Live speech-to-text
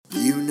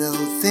You know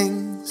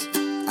things,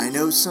 I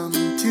know some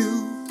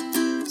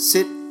too.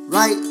 Sit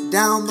right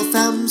down, the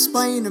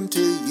femsplain 'em to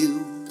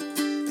you.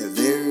 If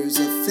there's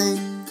a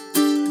thing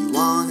you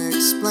wanna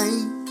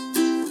explain,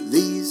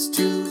 these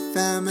two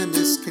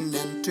feminists can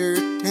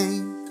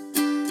entertain.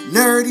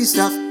 Nerdy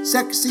stuff,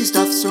 sexy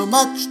stuff, so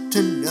much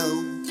to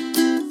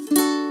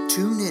know.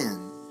 Tune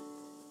in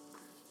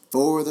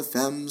for the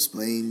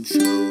Femsplain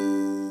Show.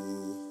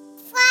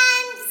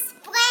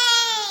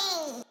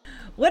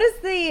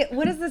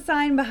 What does the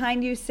sign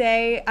behind you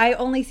say? I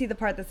only see the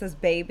part that says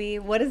baby.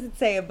 What does it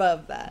say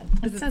above that?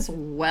 It says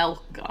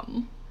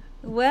welcome.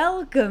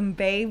 Welcome,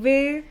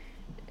 baby.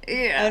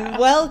 Yeah. And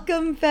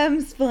welcome,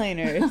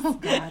 Femsplainers. Oh,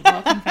 God.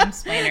 Welcome,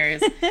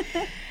 Femsplainers.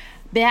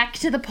 Back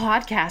to the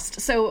podcast.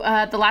 So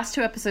the last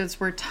two episodes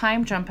were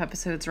time jump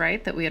episodes,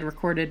 right? That we had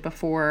recorded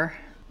before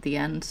the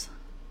end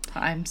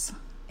times.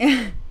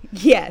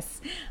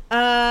 Yes.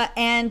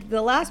 And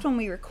the last one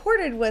we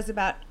recorded was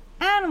about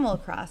Animal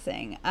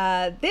Crossing.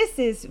 This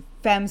is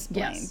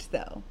Femsplained,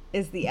 though,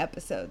 is the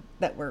episode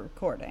that we're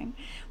recording.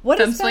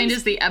 Femsplained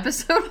is the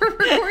episode we're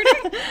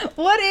recording?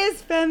 What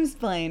is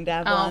Femsplained,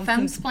 Avalon?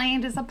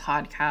 Femsplained is a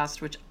podcast,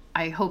 which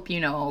I hope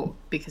you know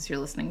because you're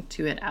listening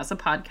to it as a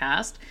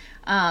podcast.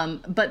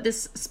 But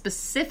this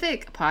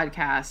specific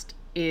podcast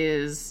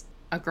is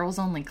a Girls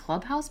Only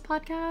Clubhouse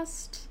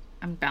podcast.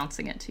 I'm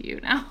bouncing it to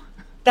you now.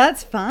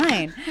 That's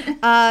fine.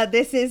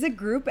 This is a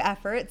group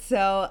effort,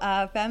 so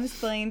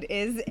Femsplained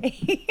is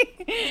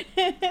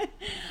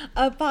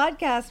a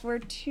podcast where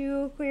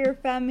two queer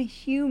femme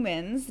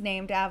humans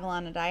named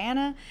Avalon and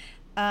Diana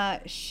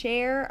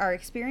share our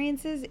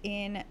experiences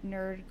in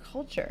nerd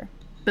culture.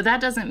 But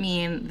that doesn't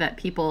mean that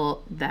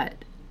people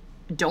that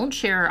don't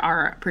share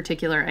our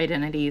particular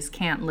identities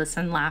can't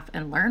listen, laugh,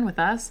 and learn with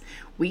us.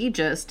 We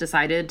just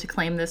decided to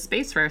claim this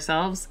space for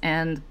ourselves,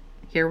 and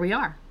here we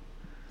are.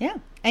 Yeah.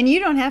 And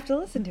you don't have to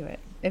listen to it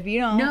if you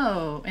don't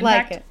In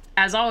like fact, it.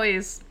 As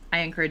always, I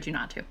encourage you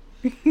not to.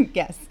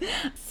 Yes.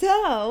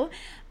 So,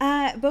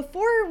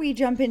 before we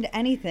jump into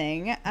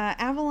anything,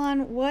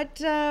 Avalon,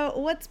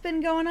 what's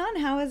been going on?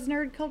 How has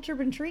nerd culture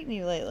been treating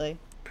you lately?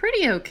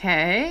 Pretty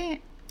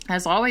okay.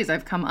 As always,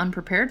 I've come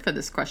unprepared for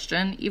this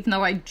question, even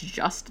though I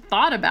just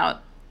thought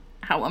about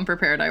how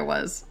unprepared I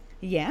was.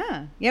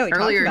 Yeah. Yeah, we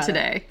earlier talked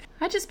about today.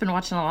 I've just been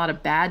watching a lot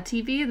of bad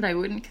TV that I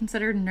wouldn't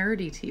consider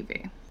nerdy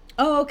TV.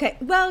 Oh, okay.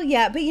 Well,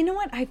 yeah, but you know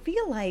what? I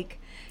feel like...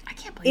 I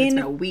can't believe it's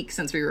been a week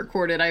since we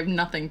recorded. I have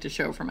nothing to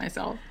show for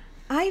myself.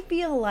 I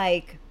feel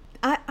like...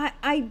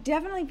 I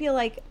definitely feel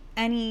like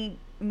any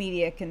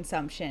media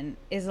consumption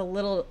is a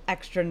little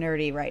extra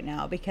nerdy right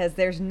now because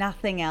there's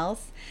nothing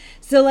else.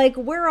 So, like,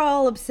 we're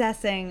all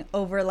obsessing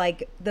over,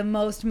 like, the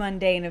most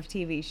mundane of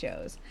TV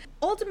shows.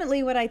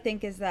 Ultimately, what I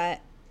think is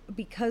that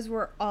because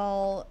we're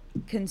all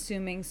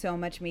consuming so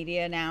much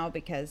media now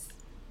because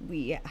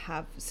we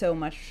have so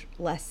much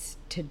less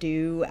to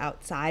do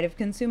outside of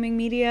consuming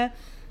media,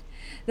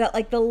 that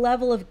like the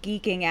level of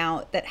geeking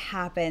out that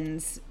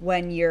happens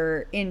when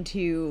you're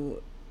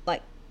into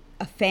like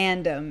a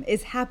fandom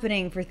is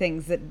happening for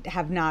things that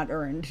have not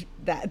earned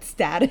that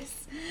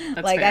status.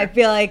 That's like fair. I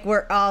feel like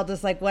we're all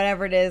just like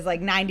whatever it is,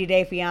 like 90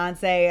 Day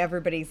Fiance,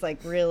 everybody's like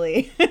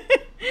really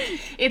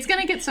It's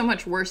going to get so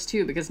much worse,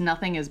 too, because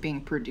nothing is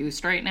being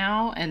produced right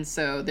now. And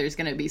so there's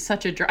going to be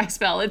such a dry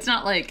spell. It's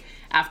not like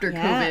after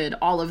COVID,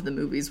 all of the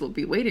movies will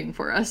be waiting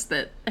for us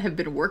that have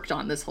been worked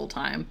on this whole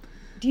time.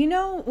 Do you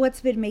know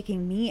what's been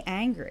making me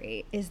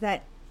angry is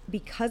that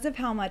because of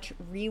how much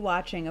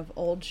rewatching of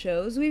old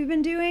shows we've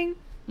been doing,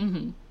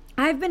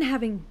 I've been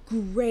having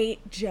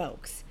great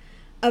jokes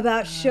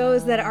about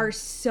shows that are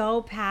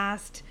so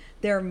past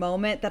their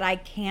moment that I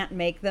can't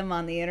make them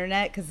on the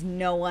internet because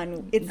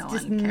it's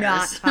just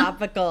not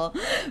topical.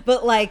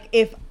 But like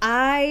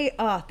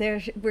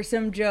there were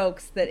some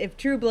jokes that if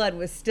True Blood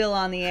was still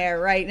on the air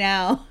right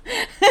now,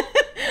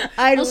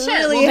 We'll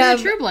do a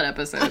True Blood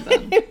episode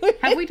then.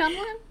 Have we done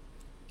one?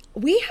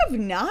 We have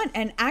not,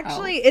 and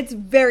actually it's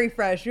very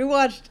fresh. We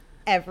watched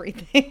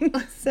everything,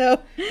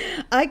 so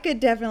I could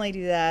definitely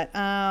do that.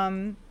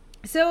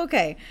 So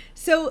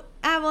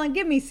Avalon,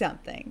 give me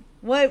something.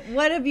 What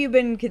have you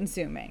been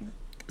consuming?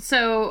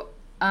 So,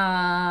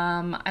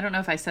 I don't know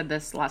if I said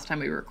this last time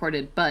we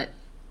recorded, but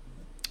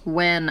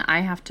when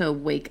I have to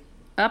wake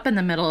up in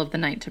the middle of the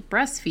night to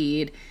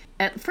breastfeed,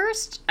 at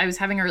first I was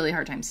having a really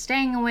hard time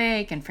staying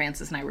awake, and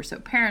Francis and I were so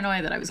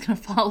paranoid that I was going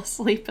to fall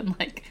asleep and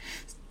like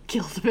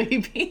kill the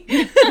baby.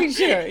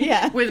 Sure,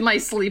 yeah. With my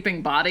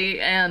sleeping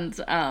body. And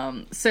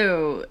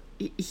so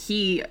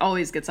he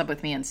always gets up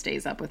with me and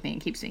stays up with me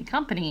and keeps me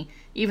company,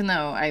 even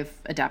though I've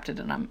adapted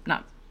and I'm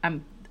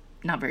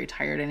not very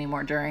tired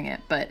anymore during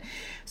it. But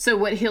so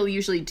what he'll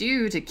usually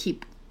do to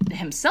keep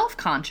himself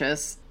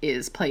conscious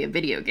is play a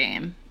video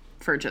game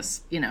for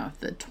just,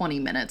 the 20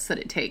 minutes that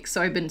it takes.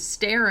 So I've been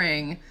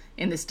staring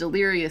in this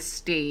delirious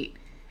state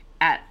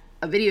at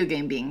a video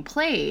game being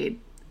played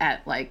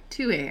at like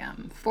 2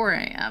 a.m., 4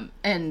 a.m.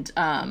 And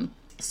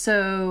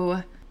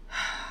so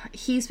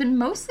he's been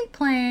mostly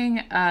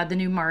playing the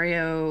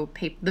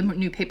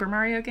new Paper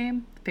Mario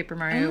game Paper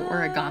Mario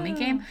origami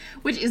game,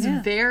 which is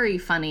very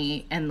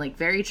funny and like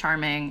very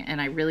charming,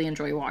 and I really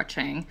enjoy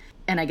watching.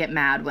 And I get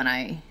mad when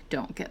I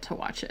don't get to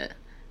watch it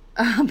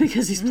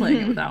because he's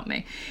playing it without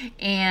me.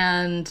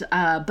 And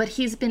but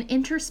he's been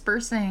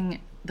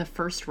interspersing the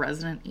first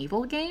Resident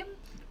Evil game,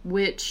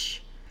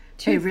 which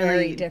I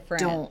really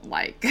don't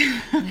like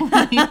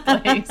when he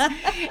plays.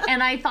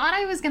 And I thought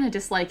I was going to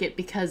dislike it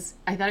because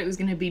I thought it was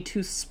going to be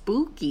too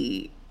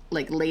spooky,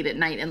 like late at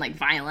night and like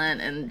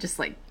violent and just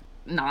like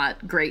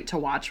not great to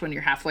watch when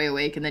you're halfway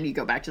awake and then you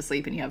go back to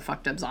sleep and you have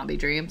fucked up zombie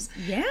dreams.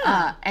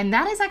 Yeah. And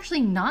that is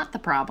actually not the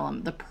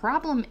problem. The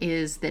problem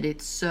is that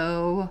it's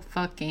so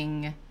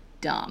fucking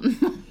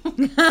dumb.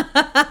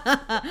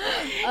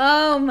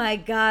 Oh my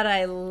God,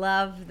 I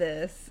love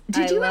this.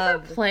 Did you ever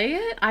play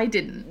it? I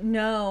didn't.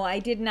 No, I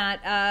did not.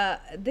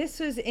 This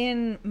was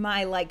in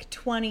my like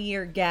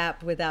 20-year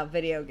gap without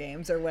video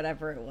games or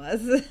whatever it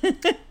was.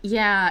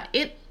 Yeah,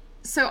 it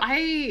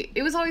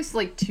was always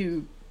like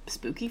too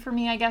spooky for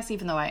me, I guess,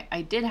 even though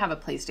I did have a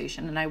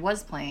PlayStation and I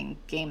was playing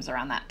games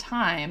around that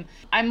time.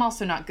 I'm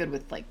also not good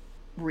with like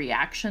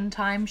reaction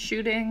time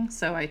shooting,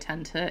 so I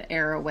tend to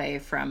err away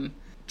from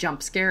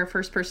jump scare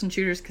first person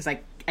shooters because I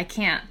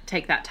can't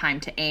take that time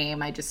to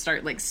aim. I just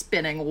start like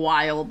spinning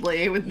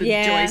wildly with the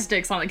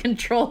joysticks on the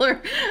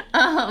controller.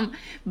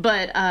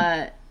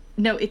 But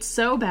no, it's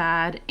so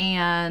bad.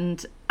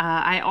 And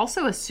I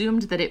also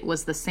assumed that it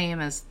was the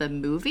same as the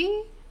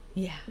movie.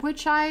 Yeah.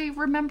 Which I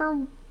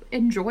remember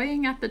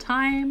enjoying at the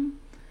time.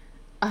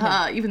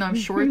 Even though I'm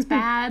sure it's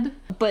bad.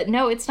 But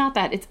no, it's not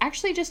that. It's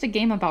actually just a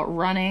game about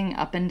running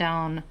up and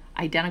down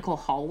identical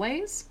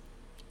hallways.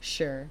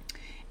 Sure.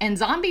 And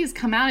zombies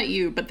come out at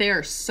you, but they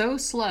are so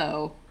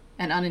slow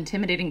and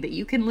unintimidating that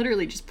you can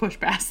literally just push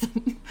past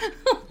them.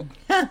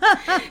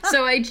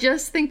 So I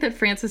just think that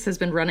Francis has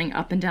been running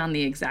up and down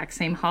the exact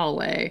same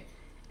hallway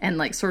and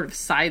like sort of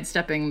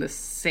sidestepping the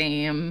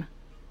same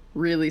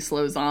really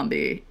slow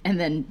zombie, and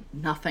then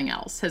nothing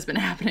else has been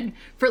happening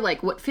for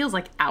like what feels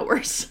like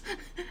hours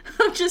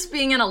of just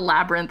being in a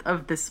labyrinth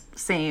of this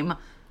same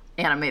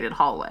animated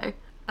hallway.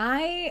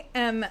 I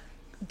am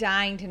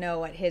dying to know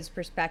what his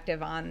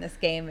perspective on this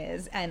game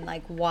is and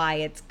like why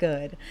it's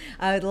good.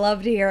 I would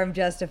love to hear him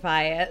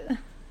justify it.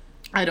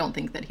 I don't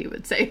think that he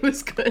would say it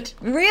was good.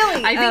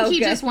 Really? I think he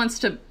just wants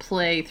to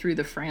play through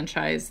the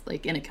franchise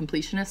like in a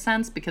completionist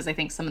sense, because I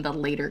think some of the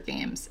later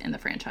games in the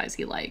franchise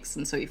he likes,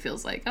 and so he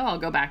feels like, oh, I'll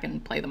go back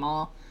and play them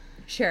all.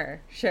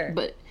 Sure.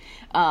 But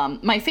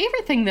my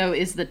favorite thing though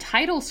is the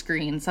title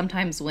screen.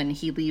 Sometimes when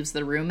he leaves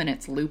the room and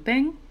it's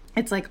looping,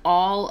 it's like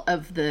all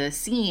of the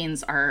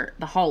scenes are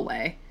the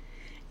hallway,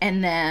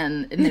 and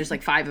there's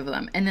like 5 of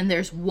them, and then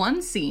there's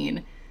one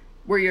scene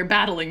where you're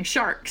battling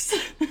sharks.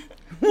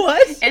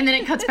 What? And then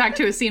it cuts back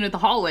to a scene with the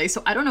hallway,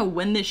 so I don't know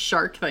when this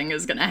shark thing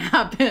is going to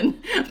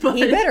happen. But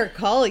he better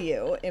call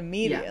you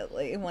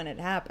immediately when it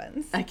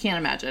happens. I can't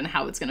imagine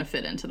how it's going to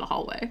fit into the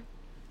hallway.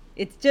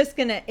 It's just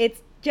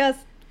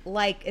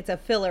like it's a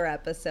filler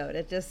episode.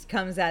 It just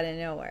comes out of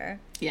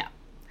nowhere. Yeah.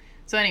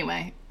 So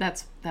anyway,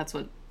 that's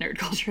what nerd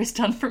culture has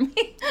done for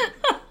me.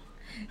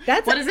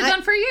 What has it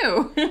done for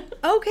you?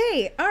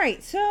 Okay. All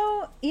right.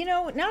 So,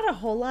 not a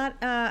whole lot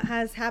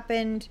has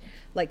happened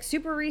like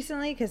super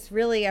recently, because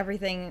really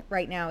everything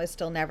right now is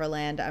still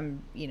Neverland.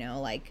 I'm,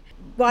 like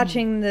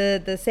watching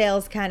the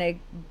sales kind of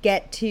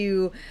get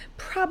to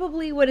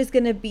probably what is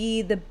going to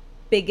be the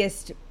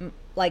biggest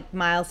like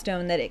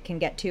milestone that it can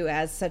get to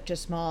as such a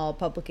small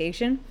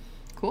publication.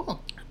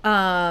 Cool.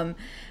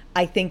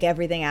 I think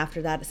everything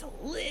after that is a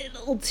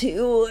little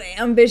too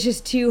ambitious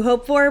to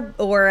hope for,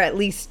 or at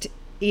least,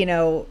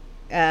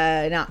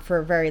 not for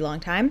a very long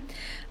time.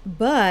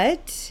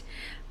 But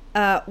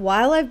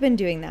while I've been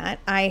doing that,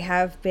 I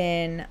have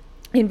been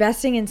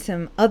investing in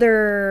some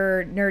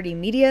other nerdy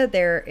media.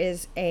 There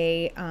is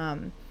a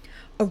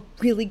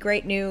really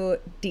great new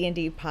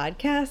D&D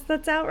podcast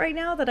that's out right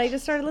now that I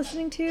just started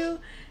listening to.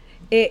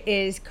 It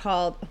is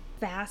called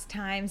Fast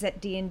Times at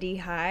D&D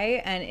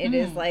High, and it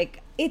is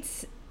like,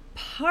 it's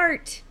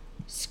part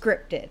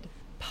scripted,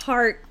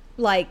 part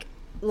like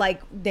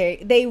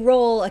they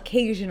roll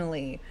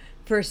occasionally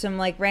for some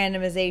like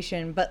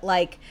randomization, but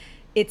like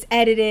it's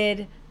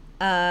edited,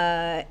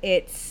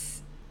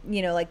 it's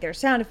like there's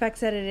sound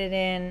effects edited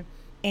in,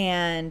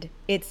 and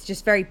it's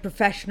just very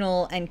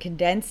professional and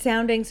condensed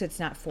sounding, so it's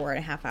not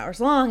 4.5 hours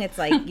long. It's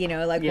like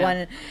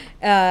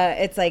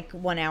it's like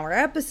 1 hour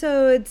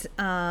episodes,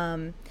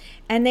 and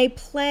they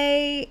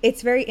play,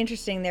 it's very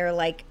interesting. They're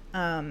like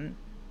kind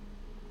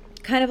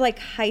of like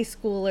high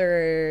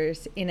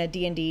schoolers in a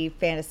D&D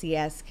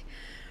fantasy-esque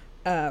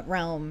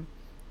realm,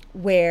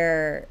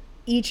 where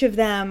each of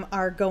them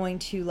are going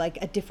to like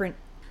a different,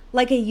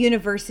 like a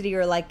university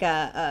or like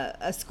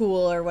a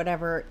school or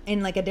whatever,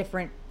 in like a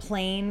different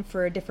plane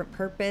for a different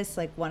purpose.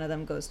 Like one of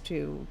them goes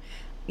to,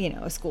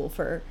 a school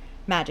for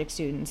magic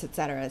students, et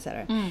cetera, et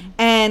cetera.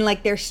 And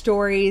like their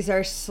stories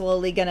are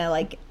slowly gonna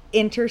like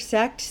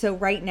intersect. So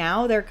right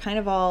now they're kind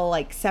of all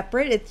like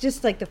separate. It's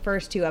just like the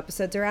first 2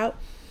 episodes are out.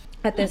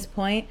 at this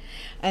point.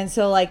 And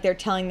so like they're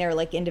telling their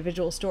like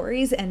individual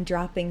stories and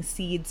dropping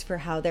seeds for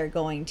how they're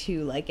going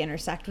to like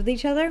intersect with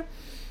each other.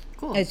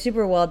 Cool. It's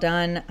super well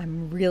done.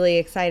 I'm really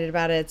excited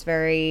about it. It's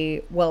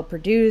very well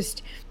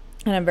produced,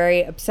 and I'm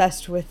very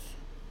obsessed with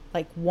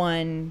like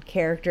one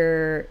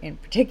character in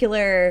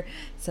particular,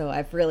 so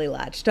I've really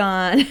latched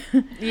on.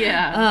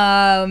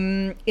 Yeah.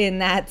 In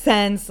that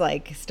sense,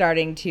 like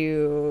starting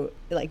to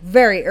like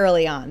very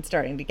early on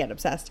starting to get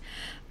obsessed.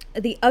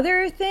 The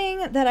other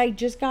thing that I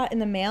just got in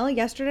the mail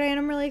yesterday, and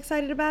I'm really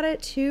excited about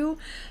it too,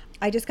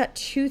 I just got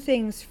 2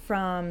 things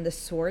from the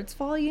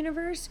Swordsfall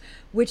universe,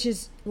 which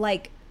is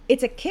like,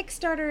 it's a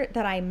Kickstarter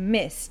that I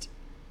missed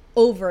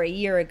over a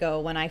year ago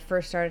when I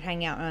first started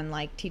hanging out on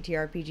like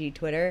TTRPG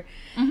Twitter.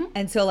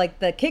 And so like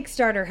the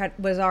Kickstarter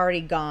was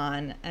already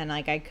gone, and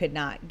like I could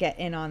not get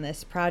in on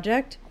this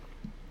project.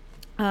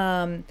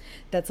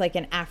 That's like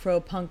an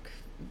Afro-punk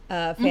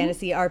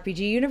fantasy RPG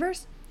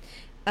universe.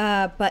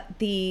 But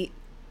the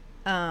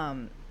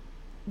guy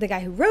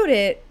who wrote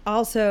it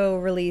also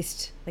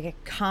released like a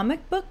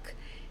comic book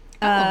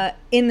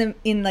in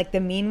like the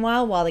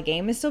meanwhile while the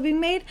game is still being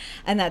made,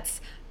 and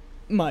that's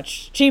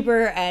much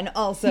cheaper and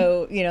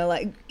also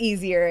like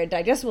easier and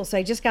digestible. So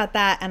I just got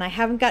that, and I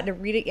haven't gotten to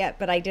read it yet,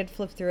 but I did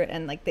flip through it,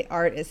 and like the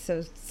art is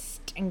so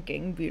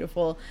stinking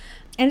beautiful,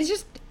 and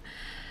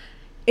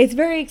it's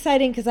very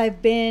exciting because I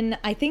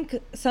think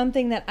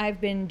something that I've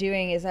been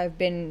doing is I've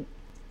been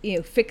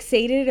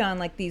fixated on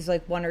like these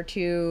like 1 or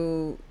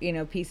 2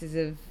 pieces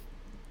of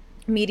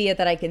media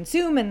that I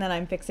consume, and then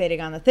I'm fixating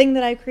on the thing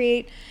that I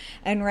create.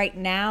 And right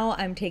now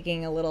I'm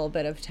taking a little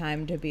bit of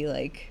time to be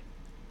like,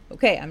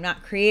 okay, I'm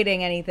not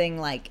creating anything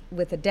like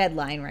with a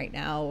deadline right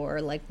now,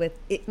 or like with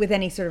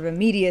any sort of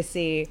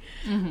immediacy,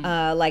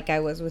 like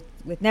I was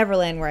with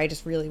Neverland, where I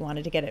just really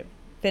wanted to get it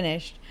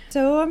finished.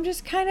 So I'm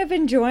just kind of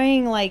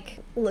enjoying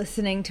like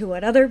listening to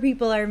what other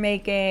people are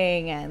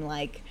making, and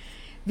like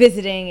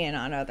visiting in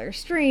on other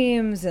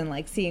streams, and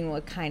like seeing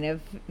what kind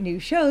of new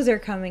shows are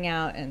coming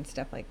out and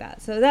stuff like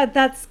that. So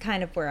that's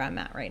kind of where I'm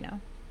at right now.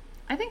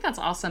 I think that's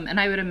awesome. And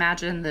I would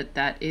imagine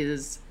that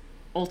is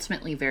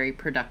ultimately very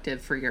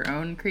productive for your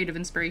own creative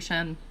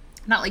inspiration.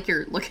 Not like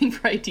you're looking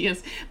for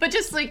ideas, but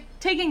just like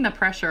taking the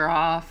pressure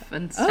off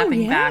and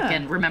stepping back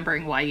and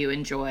remembering why you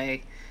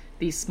enjoy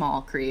these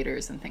small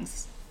creators and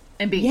things.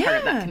 And being part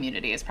of that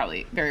community is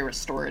probably very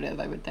restorative,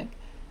 I would think.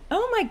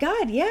 Oh my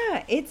God,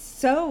 yeah.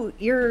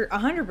 You're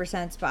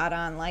 100% spot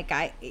on. Like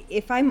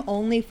if I'm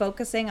only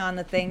focusing on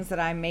the things that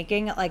I'm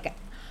making, like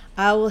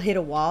I will hit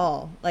a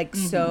wall like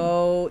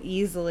so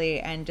easily,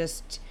 and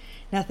just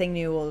nothing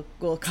new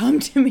will come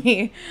to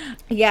me.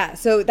 Yeah,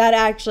 so that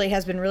actually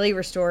has been really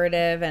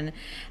restorative. And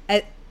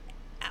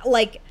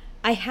like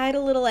I had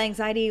a little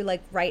anxiety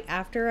like right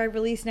after I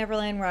released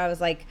Neverland, where I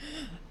was like,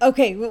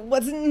 okay,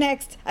 what's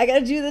next? I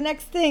gotta do the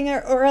next thing,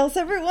 or else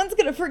everyone's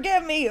gonna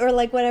forget me, or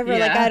like whatever.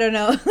 Like I don't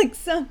know, like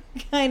some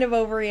kind of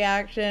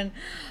overreaction.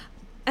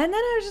 And then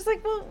I was just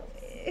like, well,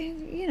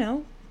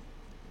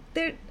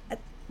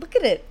 look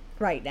at it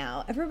right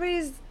now.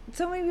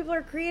 So many people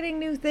are creating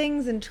new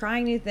things and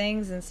trying new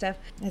things and stuff.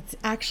 It's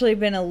actually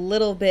been a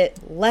little bit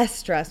less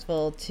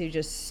stressful to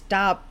just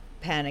stop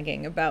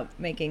panicking about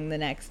making the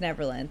next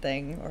Neverland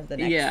thing or the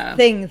next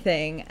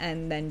thing,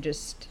 and then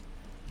just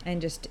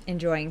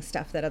enjoying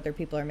stuff that other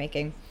people are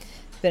making.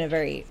 It's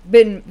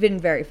been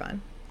very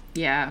fun.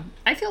 Yeah,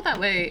 I feel that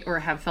way, or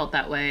have felt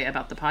that way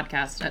about the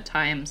podcast at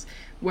times,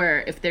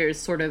 where if there's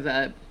sort of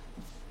a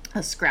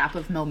scrap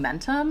of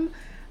momentum,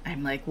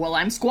 I'm like, well,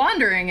 I'm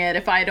squandering it.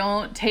 If I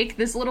don't take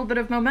this little bit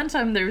of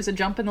momentum, there's a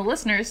jump in the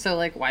listeners. So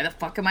like, why the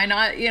fuck am I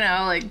not,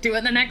 like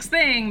doing the next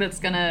thing that's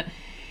gonna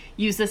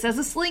use this as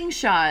a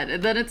slingshot?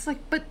 And then it's like,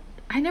 but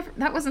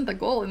that wasn't the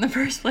goal in the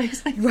first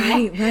place. Like,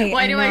 right.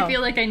 Why do I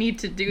feel like I need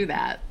to do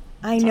that?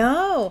 I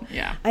know.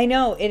 Yeah. I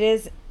know. It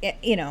is,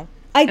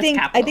 I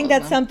think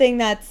that's something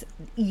that's,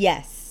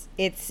 yes,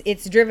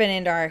 it's driven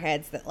into our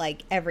heads that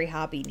like every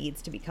hobby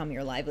needs to become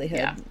your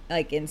livelihood,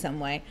 like in some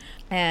way.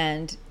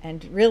 And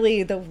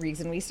really the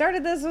reason we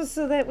started this was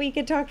so that we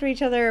could talk to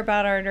each other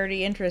about our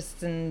nerdy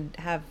interests and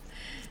have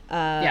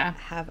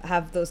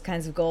those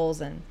kinds of goals,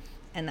 and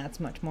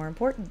that's much more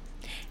important.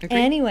 Agreed.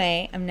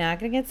 Anyway, I'm not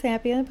going to get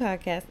sappy on the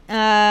podcast.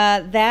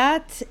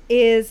 That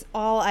is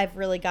all I've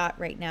really got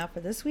right now for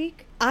this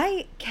week.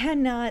 I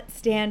cannot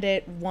stand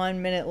it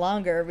 1 minute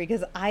longer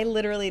because I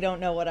literally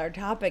don't know what our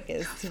topic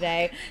is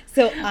today.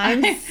 So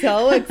I'm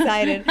so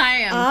excited. I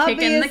am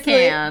kicking the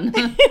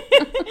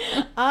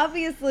can.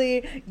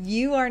 Obviously,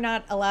 you are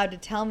not allowed to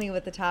tell me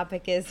what the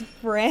topic is.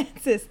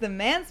 Francis, the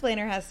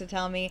mansplainer, has to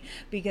tell me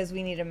because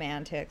we need a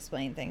man to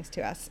explain things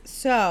to us.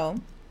 So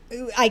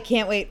I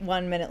can't wait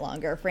 1 minute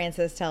longer.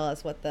 Francis, tell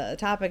us what the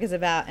topic is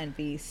about and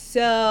be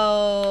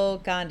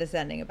so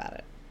condescending about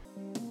it.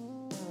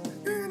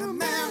 In a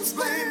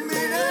mansplain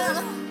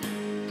minute.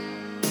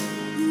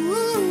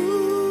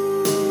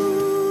 Ooh,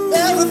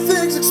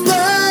 everything's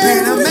explained.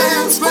 In a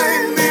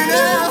mansplain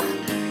minute.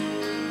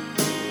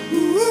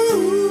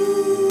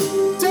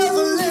 Ooh, tell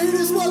the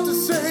ladies what to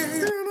say.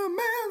 In a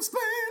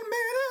mansplain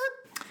minute.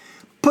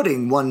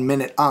 Putting 1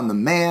 minute on the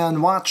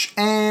man watch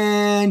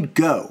and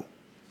go.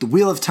 The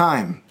Wheel of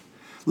Time.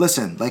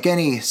 Listen, like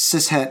any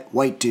cishet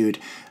white dude,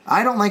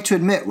 I don't like to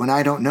admit when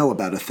I don't know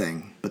about a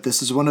thing, but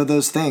this is one of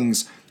those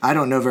things I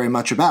don't know very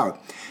much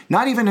about.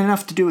 Not even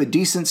enough to do a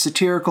decent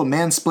satirical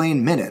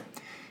mansplain minute.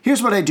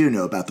 Here's what I do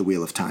know about the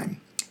Wheel of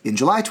Time. In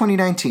July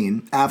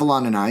 2019,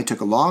 Avalon and I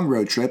took a long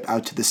road trip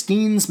out to the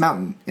Steens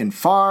Mountain in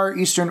far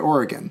eastern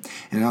Oregon,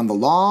 and on the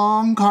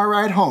long car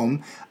ride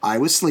home, I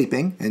was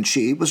sleeping and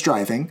she was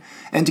driving,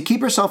 and to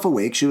keep herself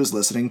awake, she was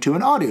listening to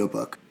an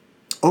audiobook.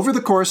 Over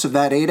the course of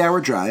that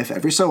 8-hour drive,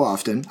 every so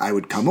often, I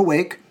would come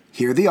awake,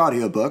 hear the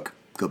audiobook,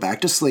 go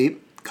back to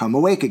sleep, come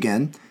awake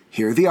again,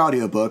 hear the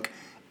audiobook,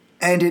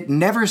 and it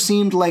never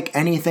seemed like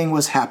anything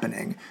was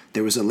happening.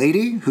 There was a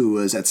lady who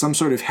was at some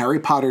sort of Harry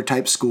Potter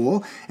type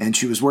school, and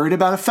she was worried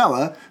about a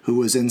fella who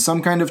was in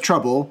some kind of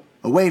trouble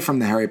away from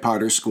the Harry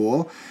Potter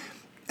school.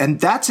 And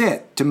that's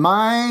it. To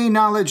my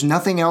knowledge,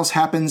 nothing else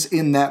happens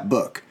in that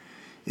book.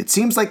 It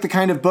seems like the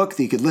kind of book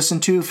that you could listen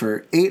to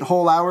for 8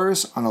 whole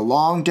hours on a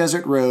long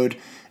desert road,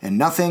 and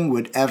nothing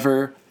would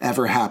ever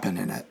happen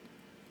in it.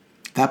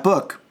 That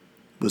book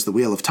was The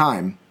Wheel of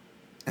Time,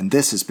 and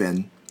this has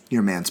been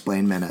your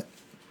Mansplain Minute.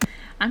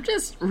 I'm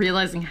just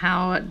realizing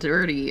how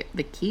dirty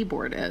the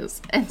keyboard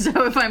is. And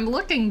so if I'm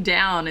looking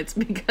down, it's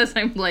because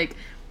I'm like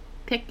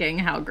picking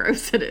how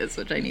gross it is,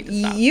 which I need to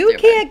stop doing.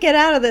 Can't get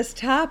out of this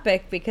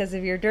topic because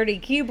of your dirty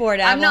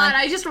keyboard, Avalon. I'm not.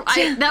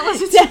 That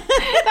wasn't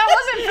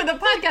for the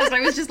podcast.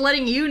 I was just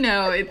letting you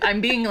know I'm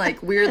being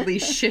like weirdly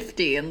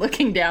shifty and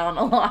looking down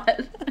a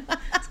lot.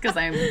 It's because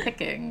I'm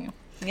picking.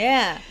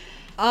 Yeah.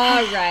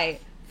 All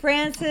right.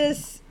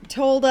 Francis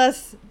told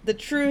us the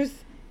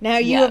truth. Now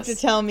you have to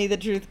tell me the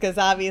truth because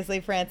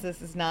obviously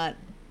Francis is not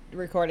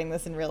recording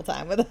this in real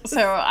time with us.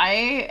 So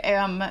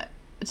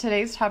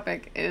today's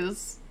topic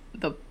is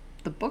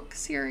the book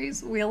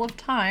series Wheel of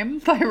Time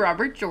by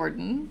Robert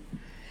Jordan.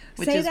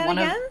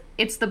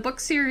 It's the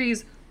book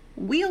series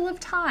Wheel of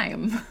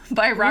Time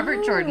by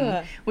Robert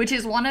Jordan, which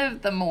is one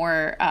of the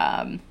more,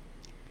 I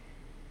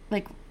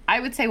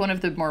would say one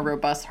of the more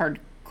robust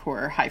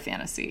hardcore high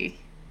fantasy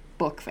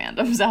book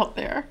fandoms out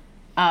there.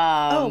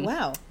 Oh,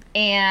 wow.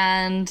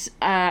 And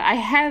I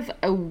have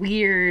a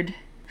weird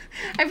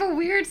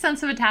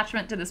sense of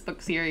attachment to this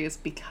book series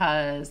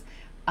because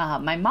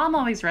my mom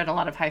always read a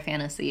lot of high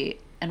fantasy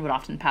and would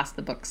often pass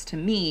the books to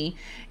me.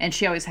 And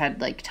she always had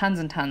like tons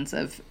and tons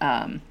of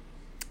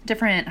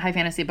different high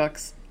fantasy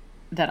books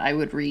that I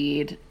would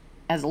read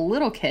as a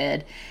little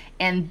kid.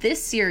 And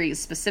this series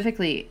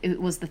specifically,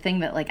 it was the thing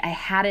that like I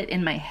had it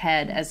in my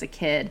head as a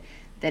kid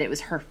that it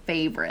was her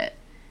favorite.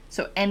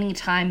 So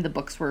anytime the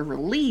books were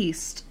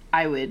released,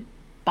 I would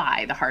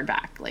buy the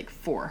hardback like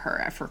for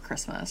her for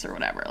Christmas or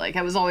whatever. Like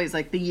it was always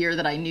like the year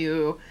that I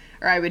knew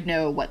or I would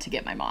know what to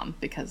get my mom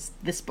because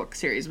this book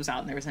series was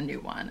out and there was a new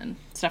one and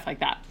stuff like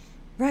that.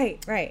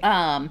 Right.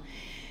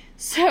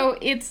 So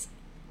it's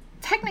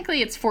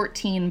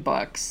 14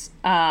 books.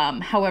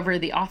 However,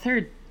 the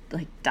author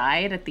like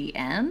died at the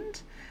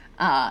end.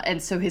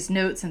 And so his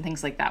notes and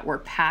things like that were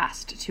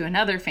passed to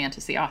another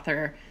fantasy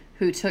author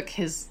who took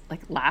his like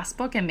last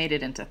book and made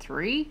it into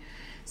 3.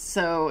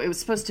 So it was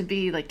supposed to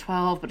be like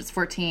 12, but it's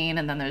 14,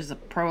 and then there's a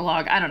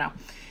prologue. I don't know.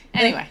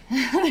 Anyway,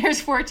 there's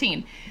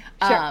 14.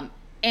 Sure.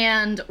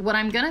 And what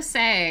I'm going to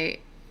say,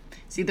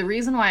 the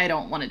reason why I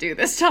don't want to do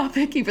this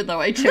topic, even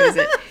though I chose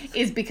it,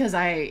 is because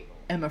I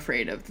am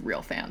afraid of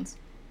real fans.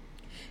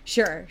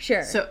 Sure.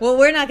 So, well,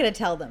 we're not going to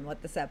tell them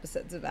what this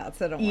episode's about,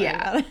 so don't worry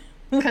about it.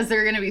 Because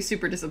they're going to be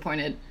super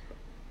disappointed.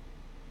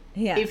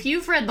 Yeah. If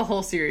you've read the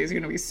whole series, you're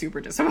going to be super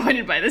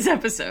disappointed by this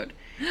episode.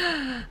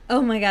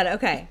 Oh my God,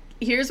 okay.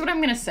 Here's what I'm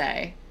going to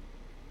say.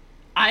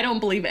 I don't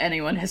believe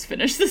anyone has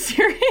finished the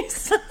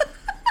series.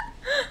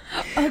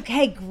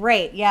 Okay,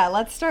 great. Yeah,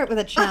 let's start with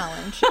a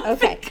challenge.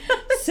 Okay.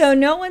 So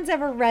no one's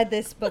ever read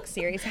this book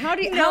series. How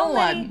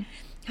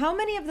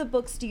many of the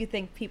books do you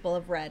think people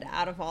have read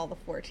out of all the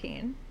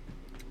 14?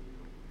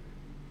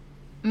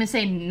 I'm going to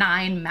say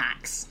 9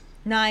 max.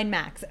 9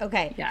 max.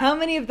 Okay. Yeah. How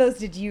many of those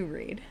did you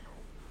read?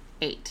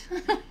 8.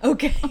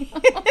 Okay.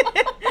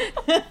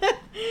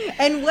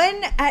 And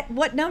at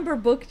what number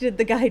book did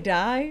the guy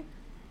die?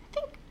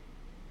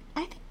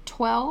 I think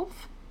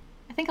 12.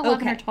 I think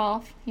 11 or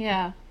 12.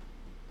 Yeah.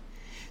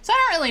 So I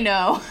don't really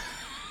know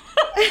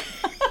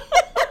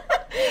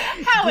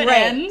how it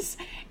ends.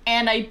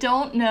 And I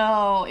don't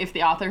know if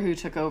the author who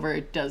took over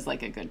does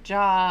like a good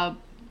job.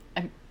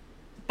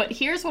 But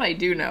here's what I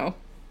do know.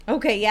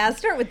 Okay, yeah,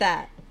 start with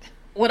that.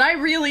 What I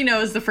really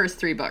know is the first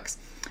 3 books.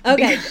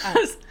 Okay.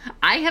 Because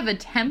I have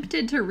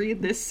attempted to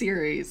read this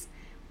series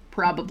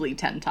probably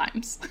 10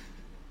 times.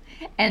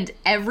 And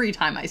every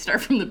time I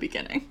start from the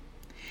beginning.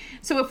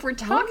 So if we're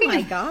talking... Oh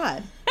my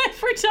God.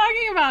 If we're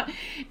talking about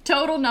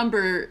total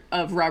number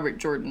of Robert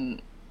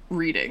Jordan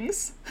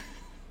readings,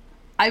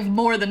 I've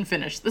more than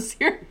finished the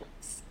series.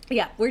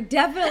 Yeah, we're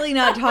definitely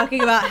not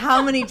talking about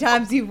how many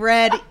times you've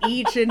read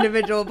each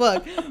individual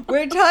book.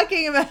 We're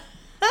talking about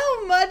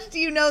how much do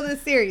you know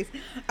this series.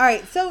 All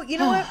right, so you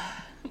know what?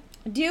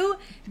 Do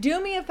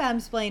me a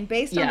femsplain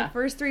based on Yeah. the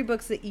first 3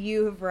 books that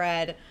you have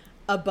read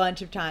a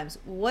bunch of times.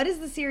 What is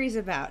the series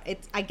about?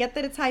 I get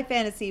that it's high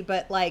fantasy,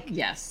 but like,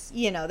 Yes.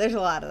 there's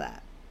a lot of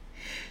that.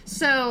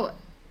 So,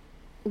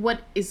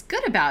 what is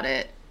good about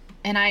it,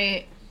 and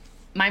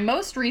my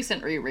most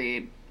recent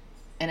reread,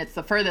 and it's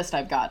the furthest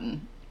I've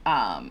gotten,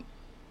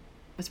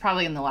 was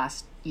probably in the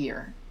last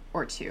year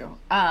or two.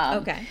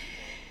 Okay.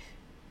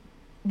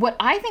 What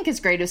I think is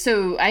great is,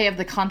 so I have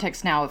the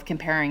context now of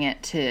comparing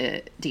it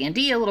to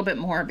D&D a little bit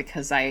more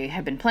because I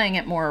have been playing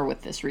it more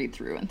with this read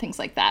through and things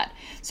like that.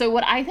 So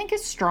what I think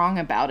is strong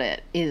about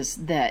it is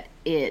that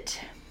it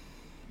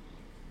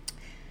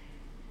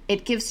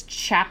gives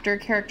chapter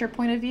character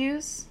point of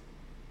views.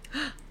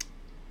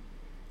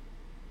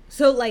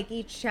 So like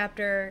each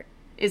chapter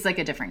Is like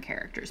a different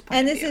character's point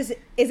and of this view.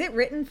 is it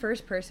written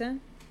first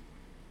person?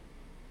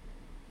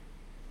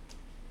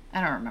 I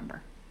don't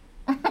remember.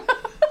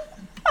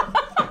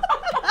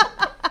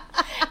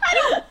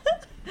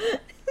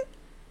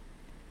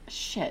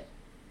 Shit.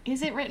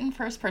 Is it written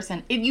first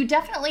person? You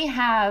definitely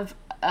have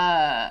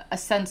a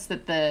sense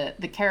that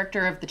the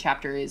character of the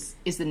chapter is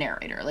the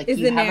narrator. Like, Is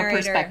you the have narrator. a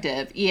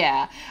perspective.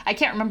 Yeah. I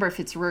can't remember if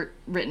it's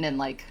written in,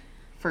 like,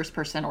 first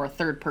person or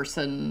third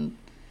person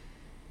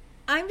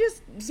I'm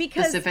just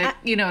because specific.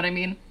 You know what I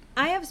mean?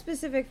 I have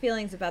specific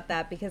feelings about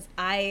that because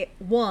I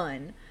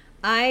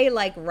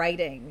like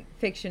writing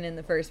fiction in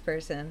the first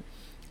person.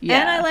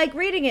 Yeah. And I like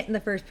reading it in the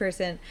first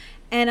person.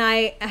 And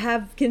I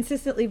have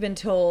consistently been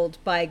told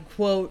by,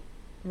 quote,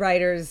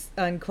 writers,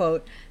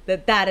 unquote,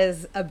 that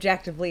is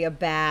objectively a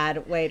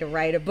bad way to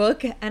write a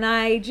book. And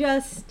I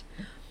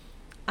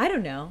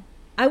don't know.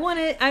 I want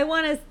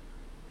to.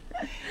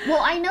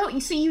 Well, I know.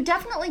 So you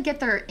definitely get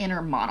their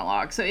inner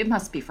monologue. So it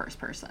must be first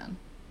person.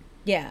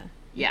 Yeah.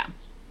 Yeah.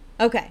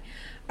 Okay.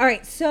 All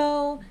right.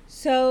 So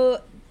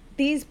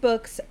these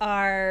books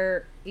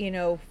are,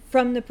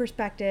 from the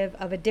perspective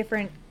of a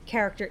different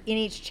character in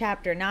each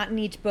chapter, not in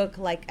each book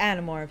like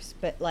Animorphs,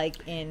 but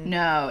like in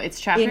No, it's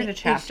chapter in to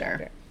each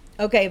chapter.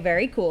 Okay,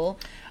 very cool.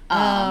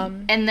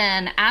 And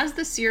then as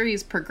the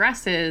series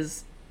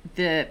progresses,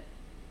 the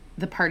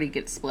party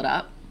gets split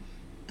up,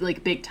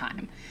 like, big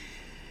time.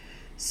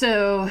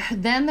 So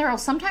then there'll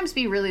sometimes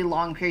be really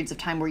long periods of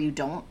time where you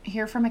don't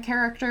hear from a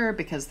character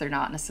because they're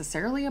not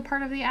necessarily a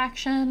part of the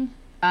action,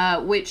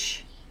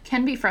 which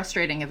can be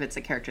frustrating if it's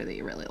a character that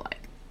you really like.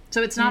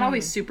 So it's not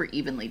always super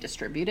evenly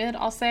distributed,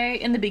 I'll say.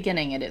 In the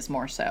beginning, it is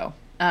more so.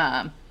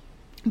 But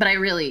I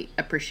really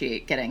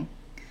appreciate getting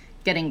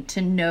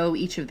to know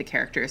each of the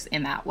characters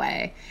in that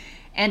way.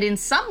 And in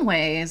some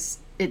ways,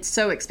 it's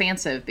so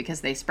expansive because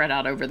they spread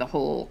out over the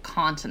whole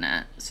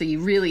continent. So you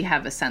really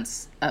have a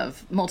sense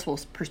of multiple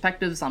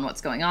perspectives on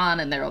what's going on,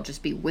 and there'll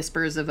just be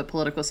whispers of a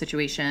political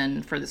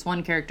situation for this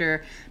one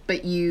character.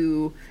 But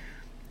you,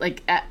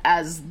 like,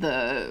 as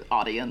the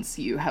audience,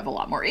 you have a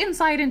lot more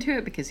insight into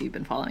it because you've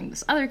been following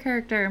this other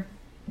character.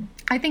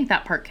 I think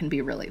that part can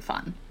be really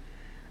fun.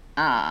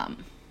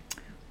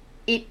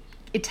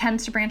 It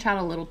tends to branch out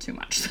a little too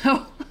much,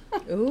 though.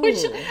 Which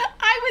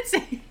I would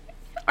say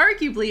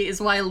arguably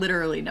is why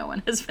literally no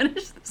one has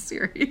finished the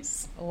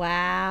series.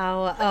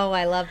 Wow. Oh,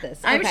 I love this.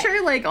 Okay. I'm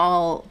sure, like,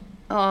 all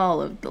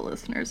of the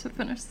listeners have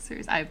finished the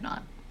series. I have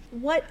not.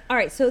 All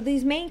right, so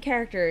these main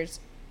characters,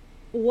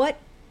 what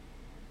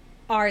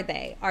are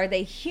they? Are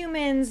they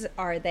humans?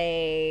 Are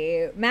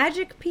they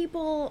magic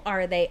people?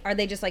 Are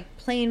they just like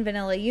plain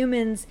vanilla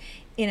humans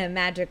in a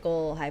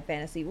magical high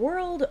fantasy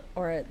world?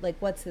 Or like,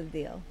 what's the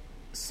deal?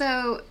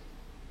 So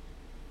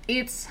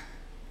it's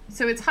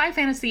high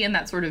fantasy in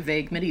that sort of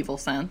vague medieval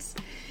sense.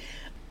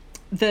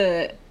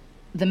 The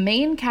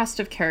main cast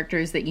of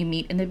characters that you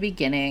meet in the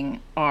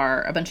beginning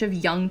are a bunch of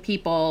young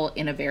people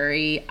in a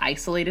very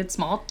isolated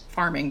small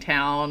farming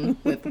town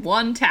with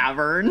one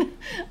tavern.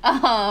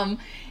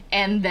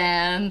 And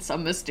then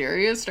some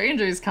mysterious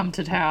strangers come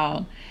to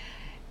town.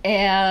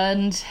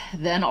 And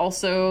then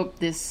also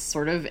this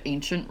sort of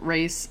ancient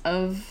race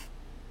of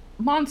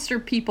monster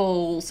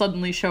people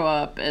suddenly show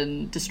up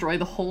and destroy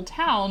the whole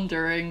town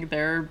during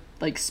their,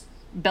 like,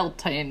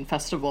 Beltane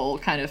festival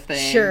kind of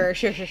thing. Sure.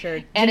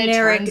 And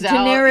generic seasonal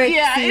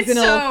it's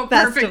so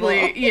festival.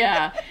 perfectly,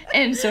 yeah.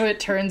 And so it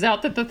turns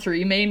out that the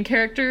 3 main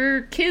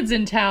character kids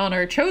in town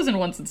are chosen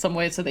ones in some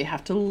way, so they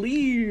have to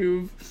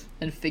leave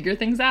and figure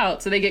things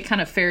out. So they get kind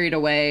of ferried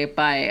away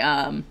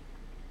by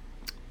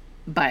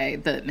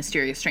the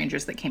mysterious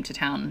strangers that came to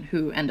town,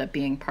 who end up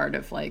being part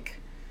of,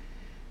 like,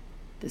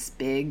 this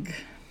big,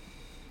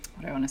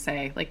 what do I want to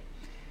say, like,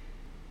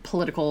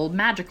 political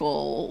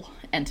magical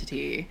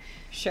entity.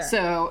 Sure.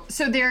 So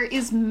there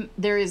is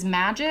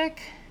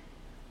magic.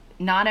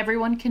 Not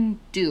everyone can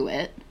do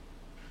it,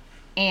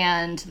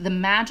 and the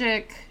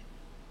magic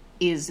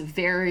is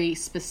very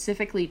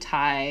specifically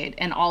tied,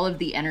 and all of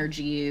the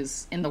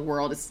energies in the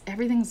world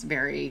everything's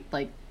very,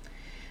 like,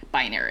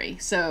 binary.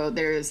 So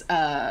there's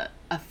a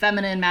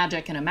feminine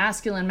magic and a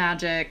masculine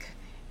magic,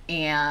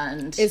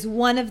 and Is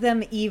one of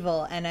them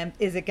evil, and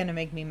is it going to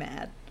make me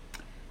mad?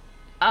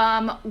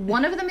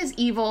 one of them is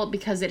evil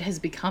because it has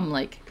become,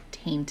 like,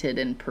 tainted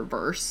and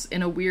perverse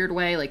in a weird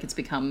way. Like, it's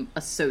become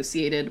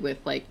associated with,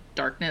 like,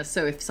 darkness.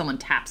 So if someone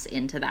taps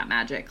into that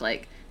magic,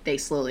 like, they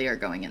slowly are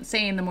going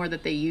insane the more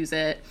that they use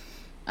it.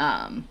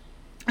 And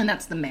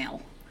that's the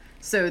male.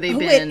 So they've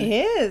been... It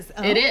is?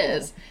 It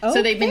is. Okay.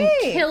 So they've been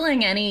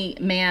killing any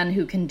man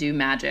who can do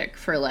magic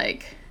for,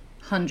 like,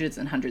 hundreds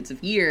and hundreds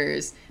of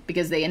years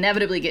because they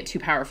inevitably get too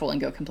powerful and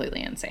go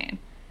completely insane.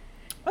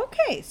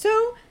 Okay,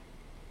 so...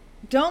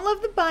 Don't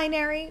love the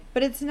binary,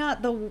 but it's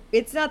not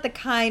the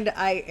kind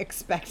I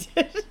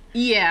expected.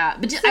 Yeah,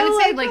 but I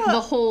would say like the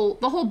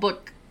whole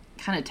book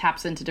kind of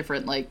taps into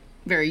different like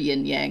very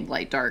yin yang,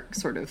 light dark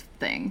sort of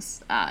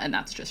things, and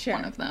that's just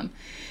one of them.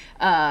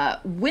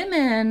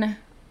 Women,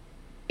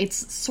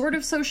 it's sort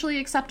of socially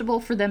acceptable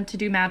for them to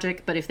do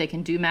magic, but if they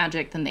can do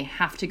magic, then they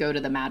have to go to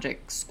the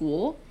magic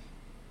school,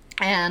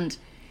 and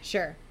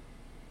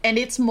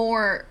it's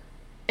more.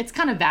 It's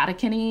kind of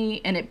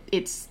Vatican-y, and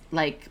it's,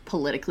 like,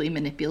 politically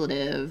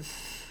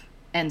manipulative,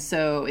 and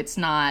so it's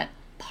not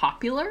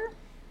popular,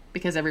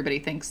 because everybody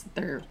thinks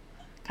they're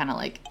kind of,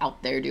 like,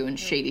 out there doing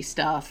shady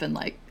stuff, and,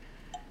 like,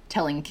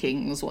 telling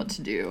kings what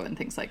to do, and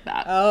things like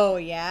that. Oh,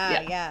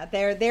 yeah.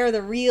 They're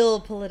the real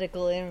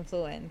political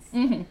influence.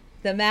 Mm-hmm.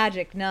 The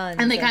magic nuns.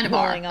 And they kind of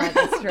are. All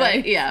this,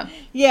 right? But, yeah.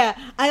 Yeah,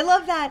 I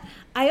love that.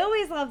 I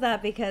always love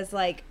that, because,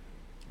 like,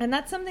 and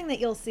that's something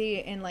that you'll see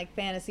in, like,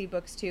 fantasy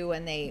books, too,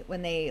 when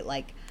they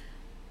like,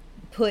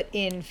 put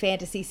in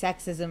fantasy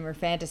sexism or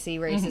fantasy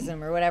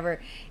racism or whatever,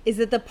 is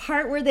that the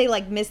part where they,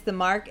 like, miss the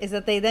mark is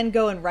that they then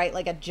go and write,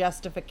 like, a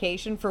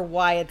justification for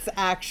why it's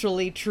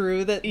actually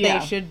true that they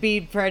should be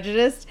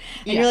prejudiced.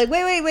 And you're like,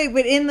 wait,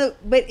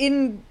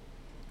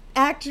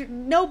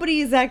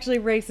 nobody is actually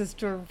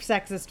racist or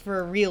sexist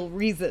for a real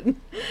reason.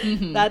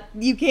 Mm-hmm. That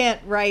you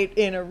can't write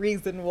in a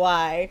reason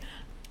why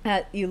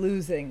you're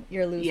losing.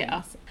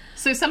 Yeah.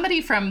 So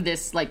somebody from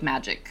this, like,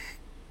 magic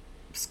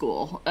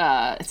school,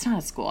 it's not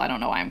a school, I don't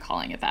know why I'm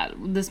calling it that,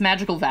 this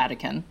magical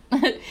Vatican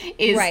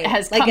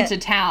has come to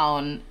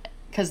town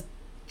because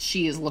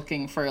she is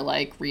looking for,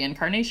 like,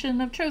 reincarnation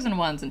of chosen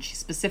ones, and she's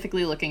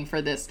specifically looking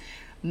for this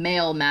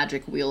male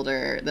magic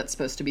wielder that's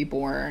supposed to be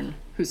born,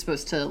 who's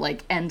supposed to,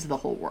 like, end the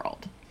whole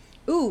world.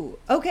 Ooh,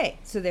 okay.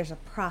 So there's a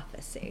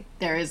prophecy.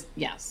 There is,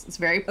 yes. It's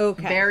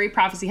very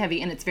prophecy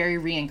heavy, and it's very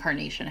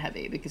reincarnation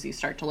heavy, because you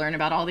start to learn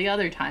about all the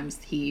other times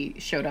he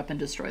showed up and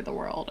destroyed the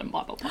world and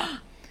blah, blah, blah.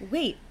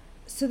 Wait,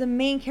 so the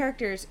main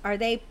characters, are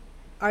they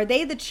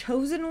the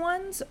chosen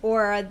ones,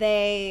 or are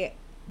they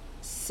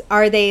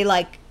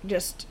like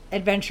just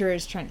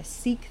adventurers trying to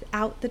seek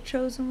out the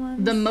chosen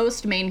ones? The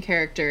most main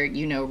character,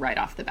 you know, right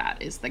off the bat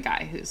is the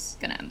guy who's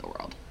gonna end the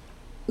world.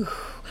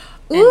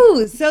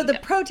 Ooh, so the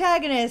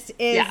protagonist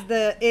is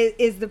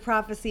the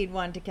prophesied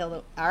one to kill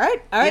the... All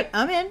right, yep.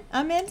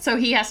 I'm in. So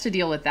he has to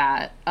deal with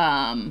that,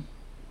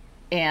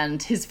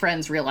 and his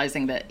friends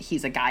realizing that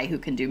he's a guy who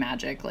can do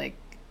magic, like,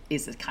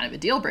 is kind of a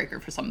deal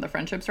breaker for some of the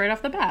friendships right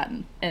off the bat,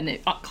 and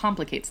it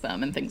complicates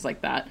them and things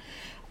like that,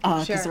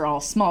 because they're all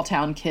small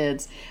town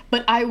kids.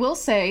 But I will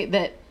say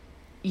that,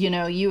 you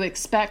know, you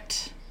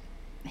expect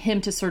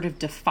him to sort of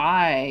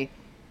defy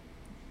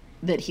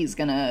that he's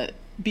gonna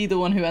be the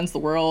one who ends the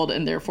world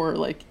and therefore,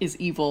 like, is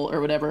evil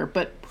or whatever,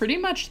 but pretty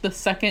much the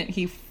second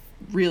he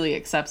really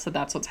accepts that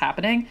that's what's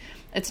happening,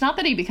 it's not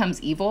that he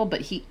becomes evil,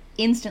 but he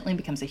instantly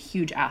becomes a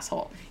huge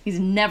asshole. He's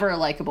never a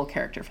likable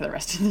character for the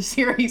rest of the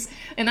series,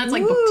 and that's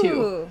like book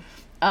 2.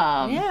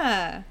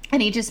 And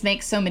he just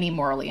makes so many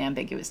morally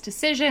ambiguous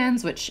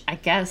decisions, which I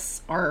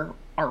guess are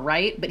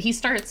right, but he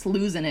starts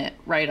losing it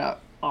right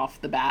up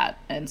off the bat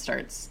and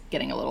starts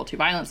getting a little too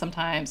violent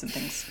sometimes and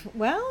things.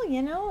 Well,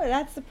 you know,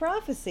 that's the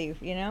prophecy,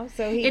 you know,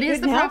 so he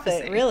couldn't help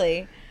it,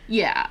 really.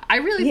 Yeah, I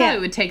really thought it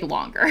would take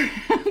longer,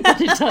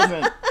 but it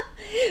doesn't.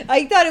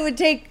 I thought it would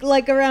take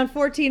like around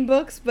 14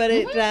 books, but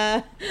it did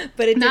not.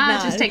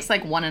 It just takes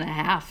like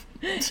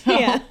 1.5. So,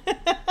 yeah.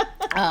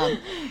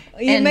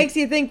 It makes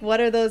you think, what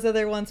are those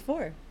other ones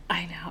for?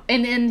 I know.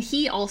 And then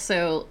he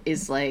also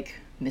is like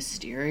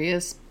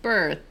mysterious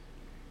birth.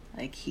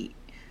 Like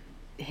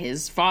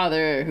his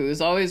father, who's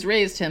always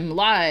raised him,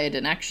 lied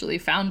and actually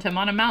found him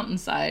on a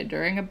mountainside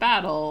during a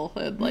battle.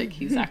 And, like,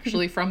 he's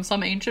actually from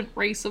some ancient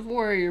race of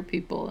warrior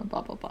people and blah,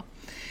 blah, blah.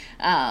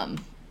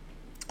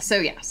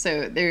 So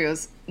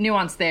there's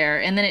nuance there.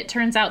 And then it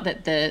turns out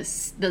that the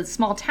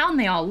small town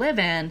they all live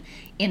in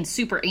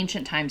super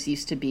ancient times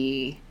used to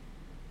be,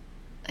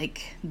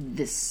 like,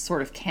 this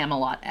sort of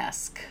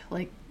Camelot-esque,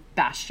 like,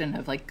 bastion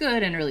of, like,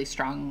 good and really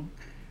strong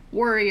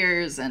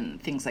warriors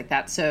and things like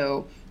that.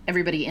 So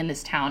everybody in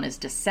this town is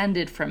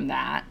descended from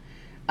that.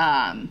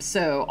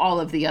 So all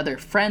of the other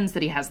friends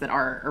that he has that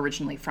are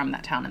originally from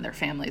that town and their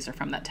families are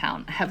from that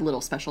town have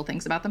little special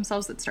things about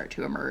themselves that start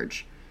to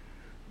emerge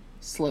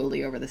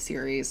slowly over the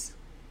series.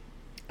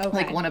 Okay.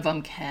 Like one of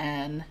them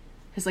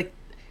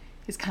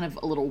he's kind of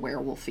a little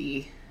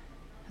werewolfy.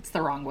 That's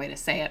the wrong way to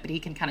say it, but he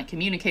can kind of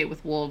communicate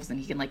with wolves, and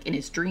he can, like, in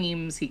his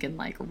dreams, he can,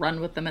 like,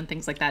 run with them and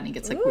things like that, and he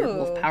gets, like, weird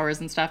wolf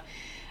powers and stuff.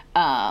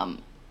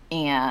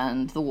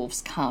 And the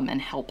wolves come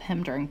and help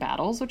him during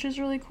battles, which is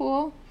really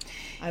cool.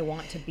 I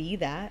want to be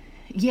that.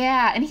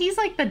 Yeah, and he's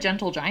like the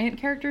gentle giant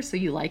character, so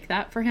you like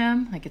that for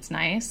him. Like, it's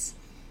nice.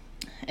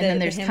 And then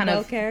there's kind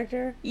of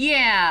character.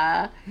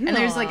 Yeah. And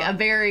there's like Aw. a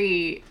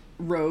very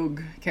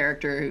rogue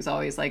character who's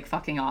always like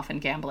fucking off and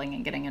gambling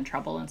and getting in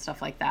trouble and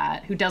stuff like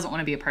that, who doesn't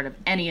want to be a part of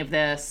any of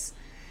this,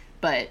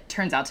 but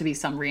turns out to be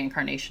some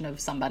reincarnation of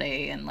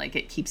somebody, and like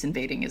it keeps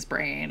invading his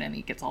brain and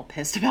he gets all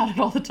pissed about it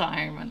all the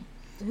time. And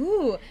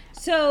Ooh.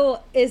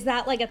 So is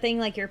that like a thing,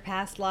 like your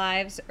past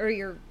lives, or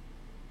your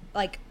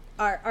like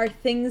are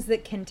things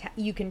that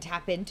you can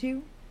tap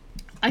into?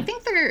 I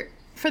think they're,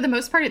 for the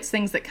most part, it's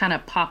things that kind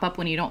of pop up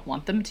when you don't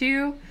want them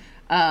to,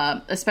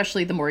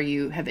 especially the more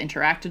you have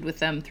interacted with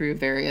them through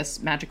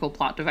various magical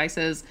plot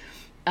devices.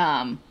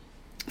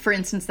 For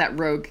instance, that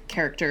rogue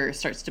character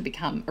starts to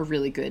become a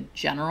really good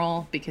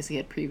general because he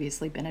had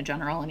previously been a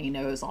general and he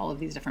knows all of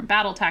these different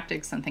battle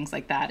tactics and things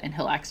like that, and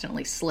he'll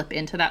accidentally slip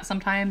into that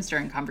sometimes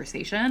during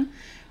conversation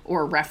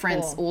or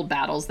reference Cool. old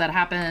battles that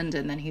happened,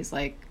 and then he's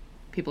like,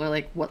 people are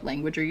like, what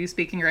language are you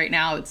speaking right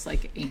now? It's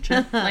like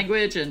ancient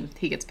language, and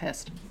he gets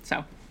pissed.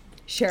 So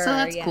Sure.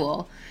 that's yeah.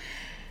 cool.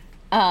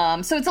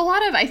 So it's a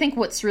lot of, I think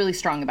what's really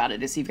strong about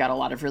it is you've got a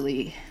lot of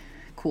really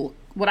cool,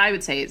 what I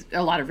would say is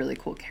a lot of really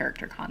cool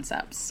character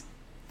concepts.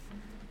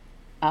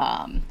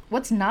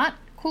 What's not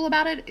cool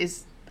about it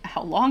is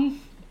how long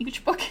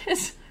each book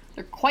is.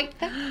 They're quite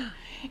thick.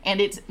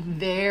 And it's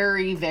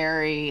very,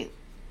 very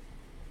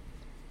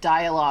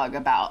dialogue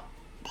about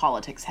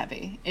politics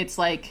heavy. It's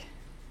like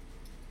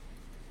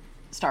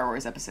Star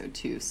Wars Episode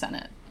 2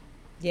 Senate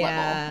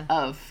Yeah. level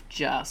of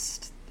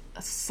just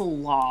a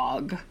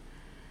slog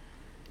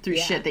through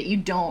Yeah. shit that you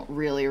don't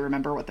really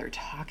remember what they're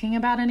talking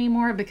about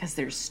anymore because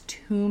there's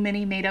too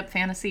many made-up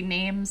fantasy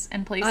names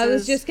and places. I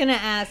was just gonna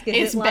ask, is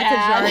It's it lots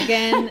bad. of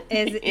jargon?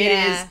 It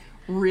is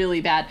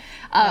really bad.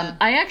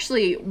 I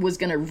actually was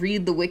going to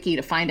read the wiki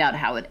to find out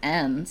how it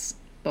ends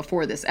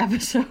before this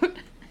episode.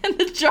 And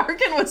the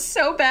jargon was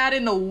so bad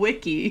in the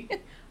wiki.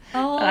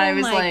 Oh And I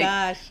was my like,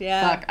 gosh,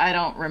 yeah. fuck, I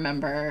don't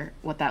remember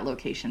what that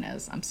location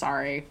is. I'm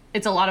sorry.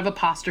 It's a lot of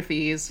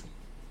apostrophes.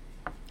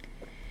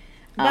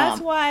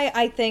 That's why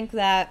I think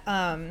that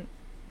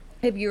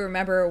if you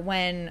remember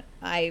when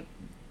I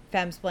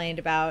femsplained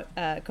about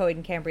Coed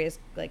and Cambria's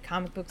like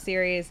comic book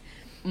series,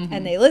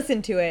 and they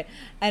listened to it,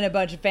 and a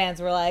bunch of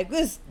fans were like,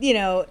 "This,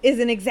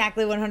 isn't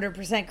exactly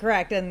 100%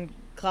 correct," and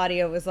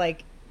Claudia was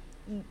like,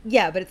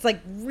 "Yeah, but it's like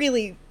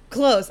really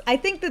close." I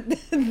think that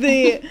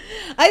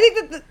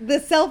the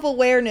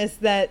self-awareness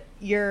that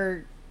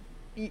your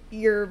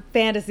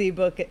fantasy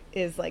book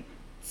is like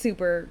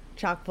super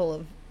chock full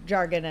of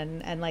jargon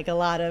and like a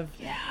lot of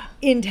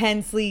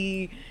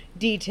intensely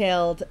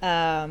detailed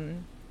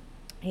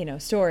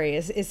story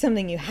is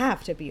something you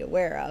have to be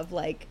aware of.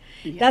 Like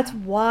that's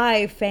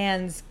why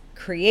fans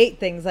create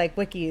things like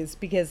wikis,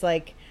 because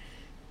like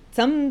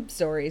some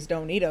stories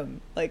don't need them,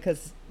 like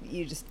because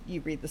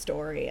you read the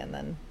story and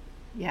then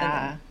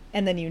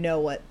and then you know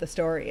what the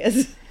story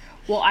is.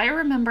 Well, I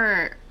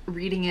remember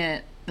reading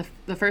it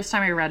the first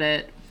time I read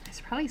it. It's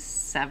probably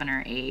 7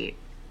 or 8,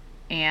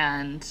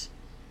 and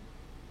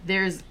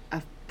there's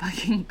a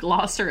fucking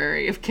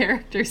glossary of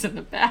characters in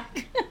the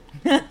back.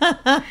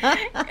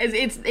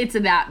 It's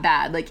that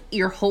bad. Like,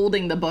 you're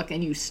holding the book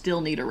and you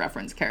still need to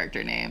reference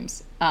character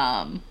names.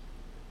 And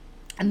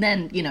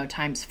then,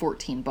 times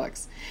 14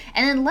 books.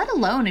 And then let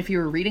alone if you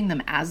were reading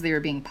them as they were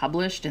being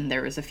published and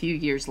there was a few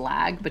years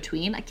lag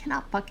between, I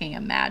cannot fucking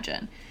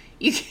imagine.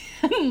 You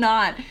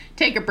cannot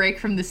take a break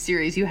from this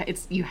series.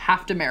 You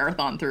have to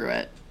marathon through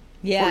it.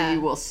 Yeah. Or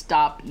you will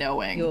stop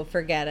knowing. You will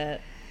forget it.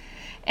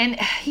 And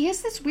he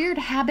has this weird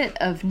habit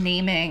of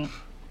naming,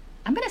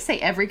 I'm going to say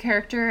every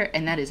character,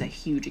 and that is a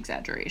huge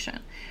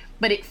exaggeration.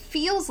 But it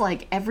feels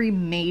like every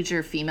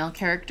major female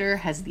character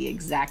has the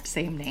exact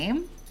same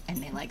name,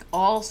 and they like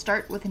all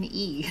start with an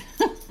E.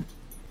 And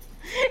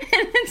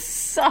it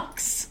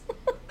sucks.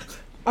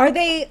 Are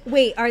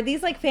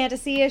these like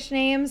fantasy-ish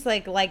names?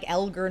 Like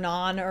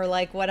Elgernon or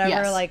like whatever,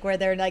 Yes. like where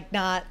they're like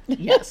not...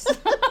 Yes.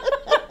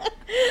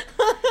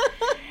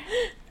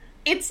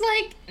 It's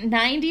like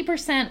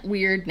 90%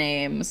 weird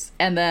names,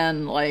 and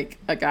then like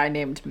a guy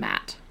named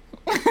Matt.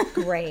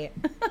 Great.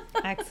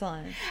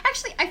 Excellent.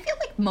 Actually, I feel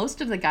like most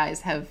of the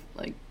guys have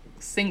like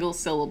single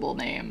syllable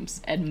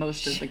names, and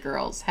most of the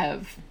girls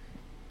have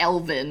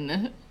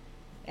Elvin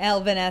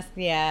Elvin-esque,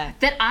 yeah.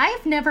 that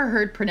I've never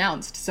heard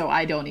pronounced, so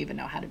I don't even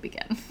know how to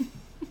begin.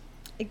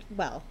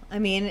 Well, I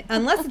mean,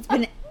 unless it's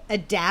been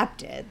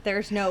adapted,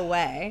 there's no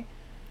way.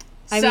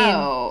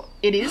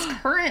 It is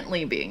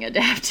currently being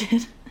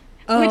adapted,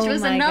 Oh which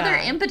was my another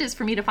God. impetus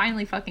for me to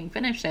finally fucking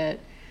finish it.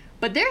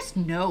 But there's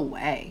no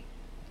way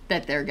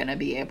that they're gonna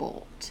be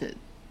able to.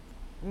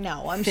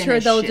 No, I'm Finish sure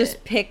they'll it.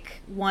 just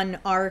pick one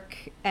arc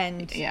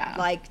and Yeah.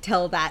 like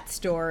tell that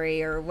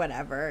story or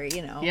whatever,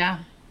 Yeah.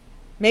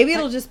 Maybe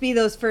it'll just be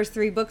those first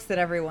 3 books that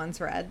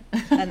everyone's read,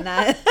 and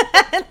that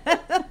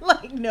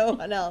like no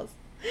one else.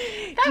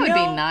 That would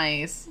be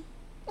nice.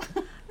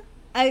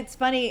 It's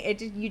funny.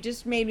 You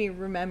just made me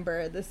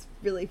remember this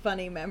really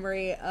funny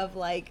memory of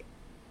like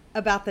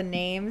about the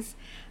names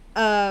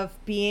of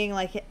being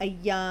like a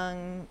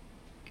young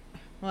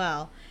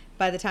well,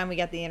 by the time we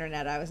got the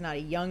internet, I was not a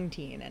young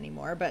teen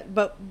anymore.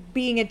 But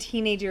being a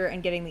teenager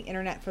and getting the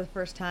internet for the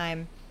first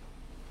time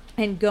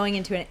and going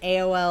into an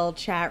AOL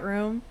chat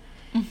room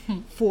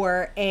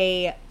for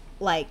a,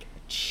 like,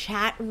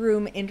 chat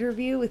room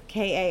interview with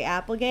K.A.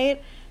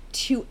 Applegate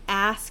to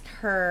ask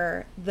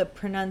her the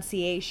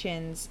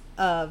pronunciations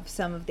of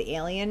some of the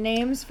alien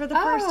names for the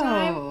first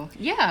time.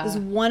 Yeah. Was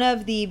one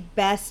of the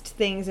best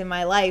things in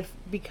my life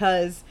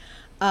because,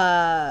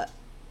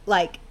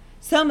 like,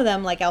 some of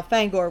them, like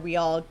Elfangor, we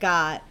all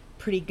got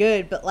pretty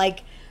good, but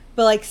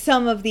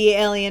some of the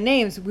alien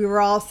names we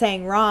were all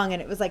saying wrong,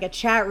 and it was like a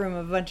chat room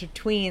of a bunch of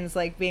tweens,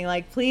 like, being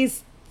like,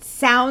 please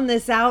sound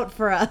this out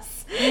for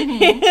us,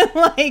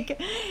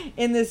 like,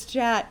 in this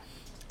chat.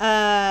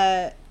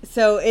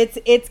 So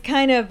it's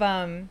kind of,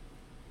 I don't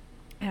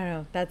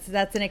know, that's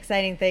an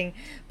exciting thing,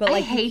 but,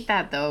 like, I hate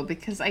that, though,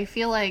 because I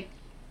feel like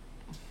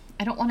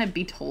I don't want to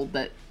be told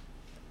that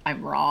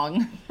I'm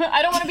wrong.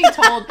 I don't want to be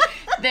told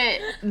that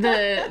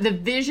the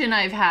vision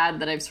I've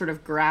had that I've sort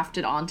of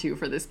grafted onto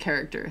for this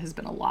character has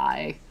been a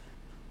lie.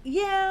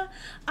 Yeah,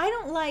 I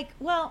don't like,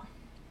 well,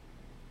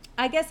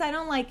 I guess I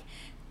don't like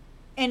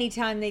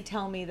anytime they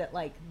tell me that,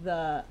 like,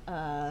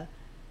 the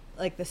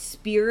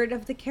spirit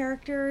of the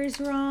character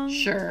is wrong.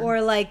 Sure.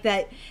 Or, like,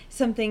 that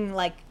something,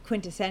 like,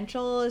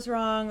 quintessential is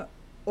wrong,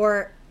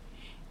 or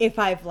if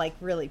I've, like,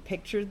 really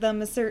pictured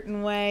them a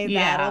certain way,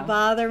 that'll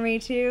bother me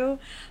too.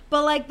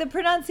 But, like, the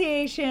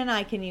pronunciation,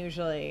 I can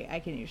usually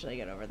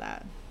get over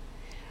that.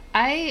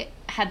 I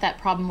had that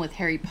problem with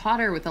Harry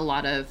Potter with a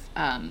lot of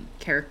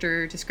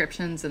character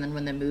descriptions, and then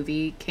when the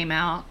movie came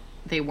out,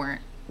 they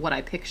weren't what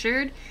I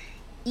pictured.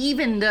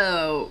 Even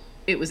though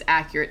it was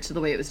accurate to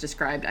the way it was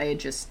described, I had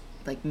just,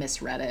 like,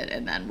 misread it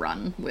and then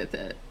run with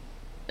it.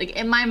 Like,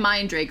 in my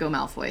mind, Draco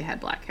Malfoy had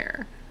black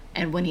hair.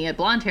 And when he had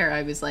blonde hair,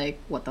 I was like,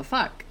 what the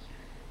fuck?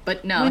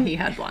 But no, he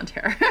had blonde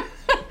hair.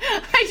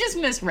 I just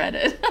misread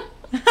it.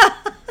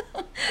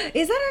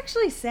 Is that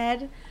actually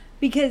said?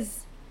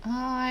 Because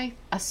I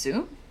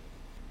assume.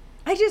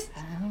 I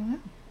don't know.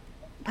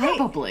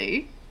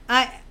 Probably.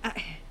 I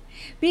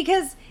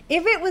because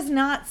if it was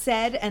not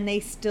said and they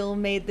still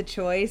made the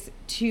choice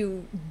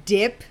to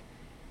dip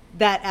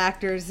that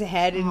actor's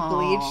head in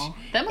bleach,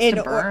 that must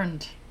have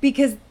burned.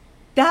 Because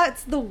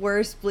that's the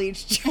worst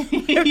bleach job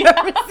I've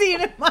ever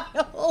seen in my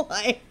whole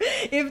life.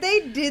 If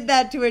they did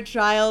that to a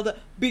child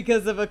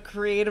because of a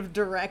creative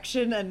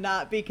direction and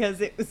not because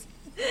it was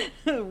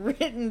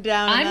written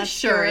down, I'm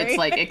sure it's,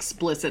 like,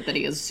 explicit that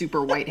he has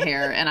super white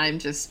hair and I'm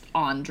just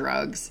on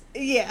drugs.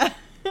 Yeah.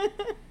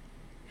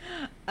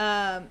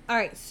 All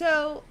right.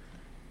 So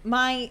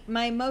my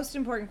most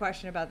important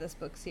question about this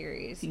book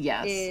series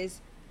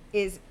is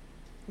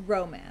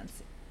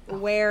romance.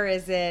 Where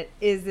is it?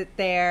 Is it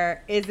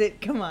there? Is it?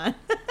 Come on.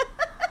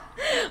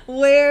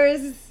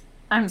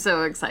 I'm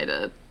so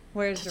excited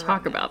to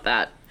talk about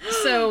that.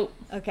 So,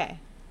 okay.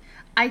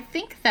 I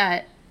think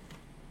that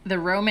the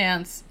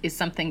romance is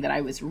something that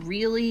I was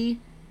really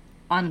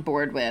on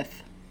board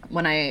with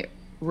when I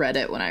read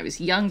it when I was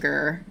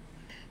younger,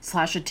 /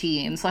 a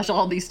teen, /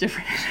 all these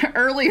different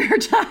earlier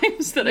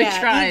times that I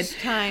tried.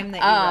 Each time that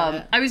you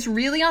read it. I was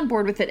really on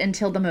board with it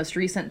until the most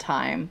recent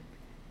time,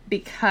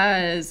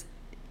 because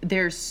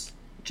there's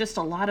just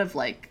a lot of,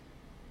 like,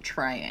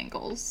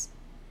 triangles.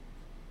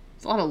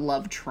 There's a lot of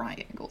love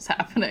triangles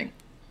happening.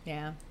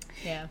 Yeah.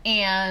 Yeah.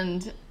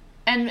 And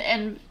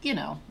you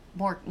know,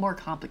 more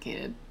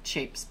complicated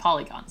shapes,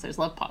 polygons. There's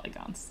love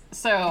polygons.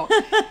 So,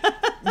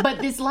 but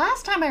this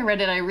last time I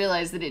read it, I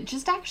realized that it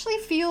just actually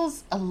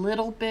feels a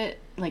little bit,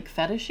 like,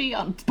 fetishy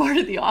on part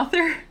of the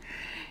author,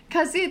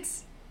 because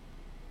it's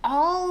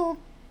all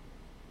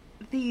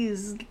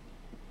these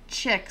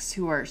chicks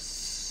who are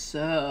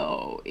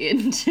so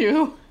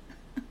into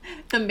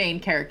the main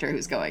character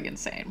who's going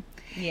insane.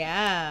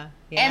 Yeah.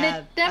 And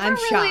it never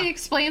really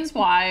explains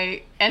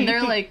why. And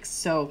they're, like,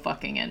 so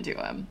fucking into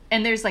him.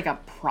 And there's, like, a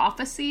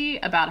prophecy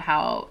about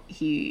how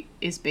he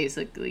is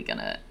basically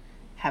gonna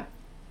have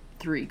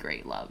 3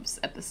 great loves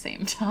at the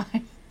same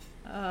time.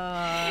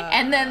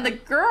 And then the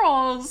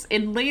girls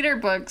in later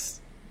books,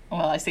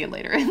 well, I say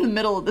later, in the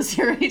middle of the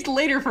series,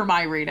 later for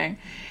my reading,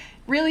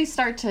 really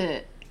start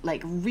to,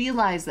 like,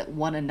 realize that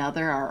one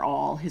another are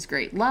all his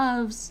great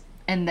loves,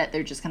 and that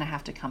they're just gonna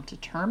have to come to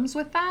terms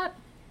with that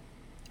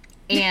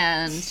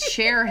and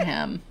share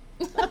him.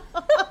 But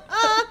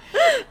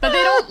they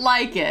don't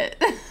like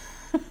it.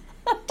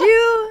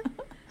 Do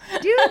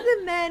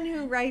the men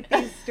who write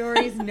these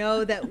stories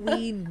know that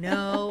we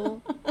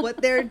know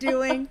what they're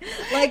doing?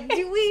 Like,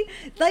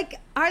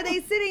 are they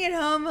sitting at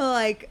home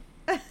like,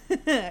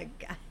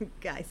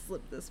 guy,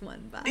 slip this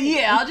one by?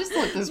 Yeah, I'll just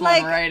slip this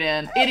one right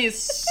in. It is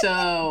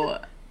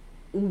so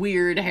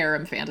weird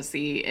harem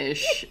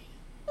fantasy-ish.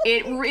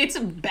 It's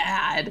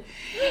bad.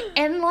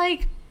 And,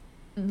 like,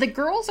 the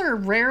girls are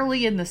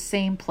rarely in the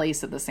same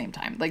place at the same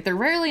time. Like, they're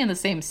rarely in the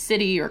same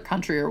city or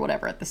country or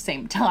whatever at the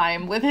same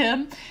time with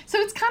him. So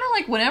it's kind of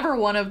like whenever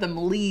one of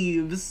them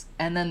leaves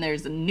and then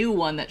there's a new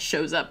one that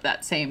shows up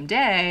that same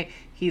day,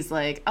 he's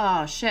like,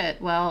 oh,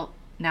 shit, well,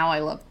 now I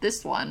love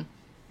this one.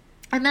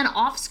 And then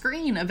off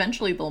screen,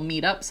 eventually they'll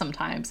meet up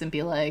sometimes and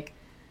be like,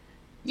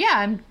 yeah,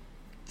 I'm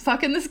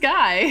fucking this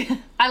guy.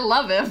 I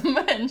love him.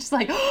 And she's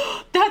like,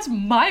 oh, that's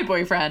my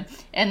boyfriend.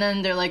 And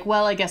then they're like,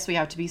 well, I guess we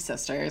have to be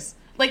sisters.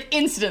 Like,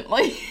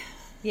 instantly.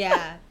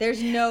 Yeah,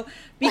 there's no,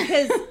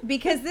 because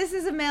this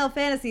is a male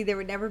fantasy, there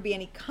would never be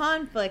any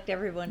conflict.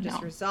 Everyone just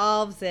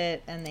resolves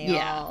it, and they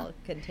all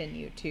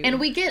continue to. And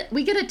we get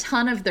a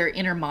ton of their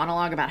inner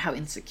monologue about how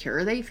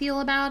insecure they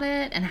feel about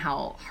it and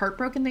how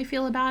heartbroken they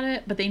feel about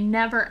it, but they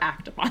never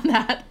act upon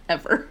that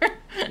ever.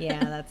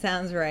 Yeah, that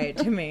sounds right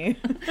to me.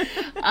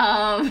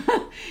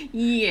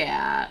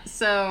 Yeah.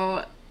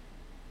 So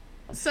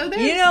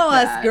there's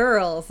us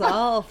girls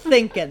all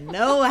thinking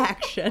no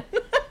action.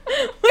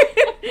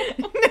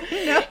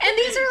 No. And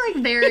these are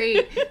like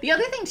the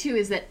other thing too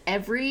is that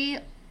every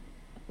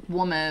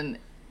woman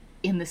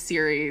in the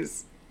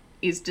series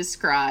is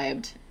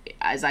described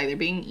as either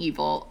being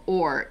evil,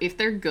 or if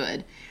they're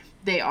good,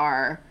 they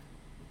are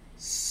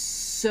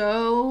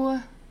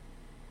so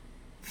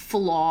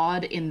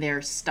flawed in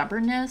their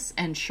stubbornness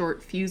and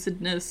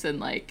short-fusedness, and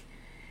like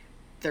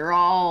they're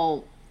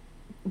all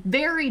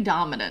very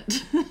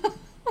dominant.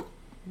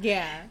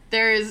 Yeah.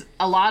 There's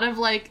a lot of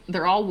like,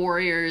 they're all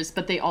warriors,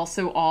 but they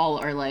also all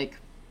are like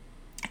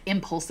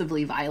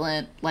impulsively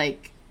violent,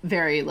 like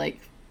very like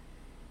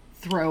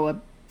throw a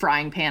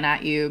frying pan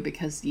at you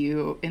because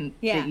you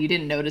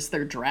didn't notice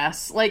their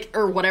dress, like,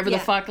 or whatever the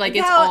fuck, like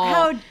it's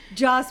how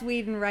Joss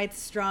Whedon writes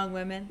strong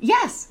women.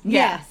 Yes.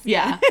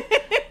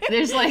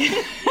 There's like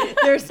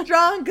they're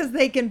strong because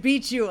they can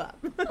beat you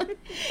up.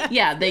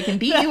 Yeah, they can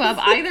beat you up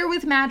either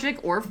with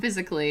magic or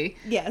physically.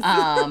 Yes.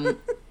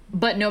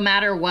 But no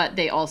matter what,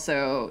 they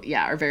also,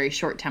 are very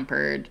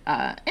short-tempered,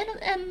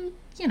 and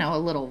a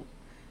little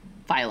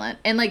violent,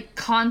 and like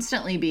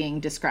constantly being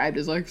described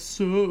as like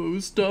so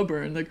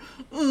stubborn, like,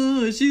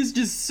 oh, she's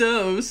just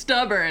so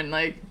stubborn,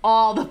 like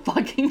all the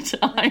fucking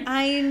time.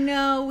 I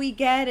know, we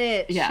get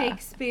it. Yeah.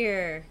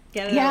 Shakespeare,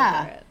 get it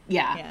over it.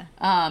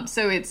 Yeah.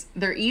 So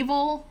they're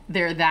evil,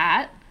 they're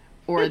that,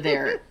 or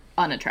they're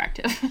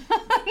unattractive.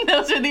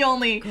 Those are the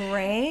only.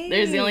 Great.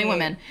 There's the only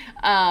women.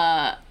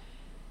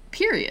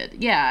 Period.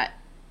 Yeah.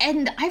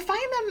 And I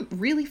find them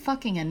really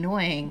fucking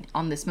annoying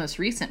on this most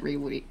recent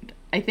reread.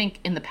 I think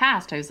in the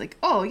past I was like,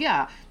 oh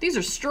yeah, these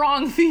are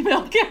strong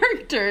female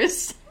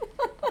characters.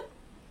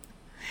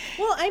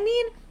 Well, I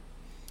mean,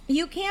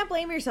 you can't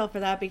blame yourself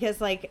for that,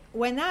 because like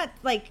when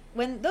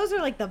those are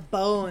like the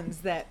bones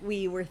that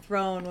we were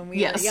thrown when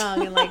we were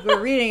young, and like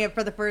we're reading it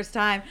for the first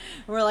time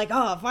and we're like,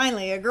 oh,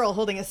 finally a girl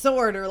holding a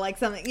sword or like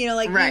something,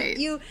 like right.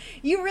 you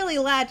really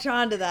latch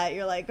onto that.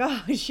 You're like,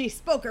 oh, she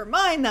spoke her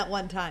mind that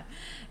one time.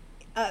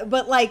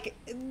 But like,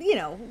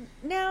 now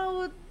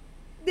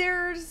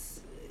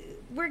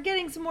we're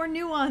getting some more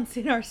nuance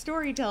in our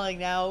storytelling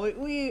now.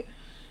 We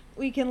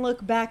can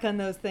look back on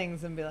those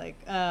things and be like,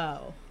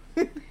 oh.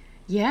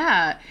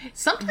 Yeah.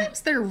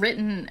 Sometimes they're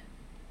written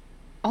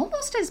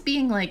almost as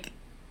being like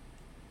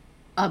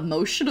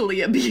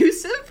emotionally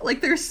abusive.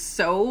 Like they're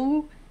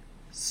so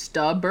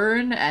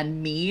stubborn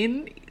and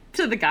mean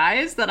to the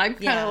guys that I'm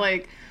kind of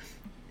like,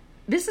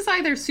 this is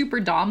either super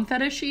dom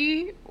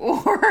fetishy,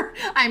 or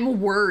I'm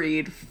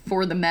worried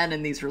for the men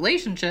in these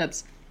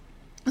relationships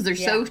because they're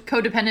so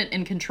codependent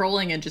and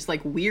controlling and just like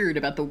weird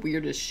about the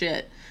weirdest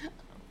shit.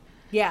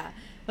 Yeah.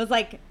 I was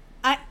like,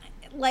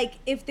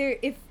 if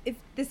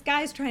this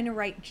guy's trying to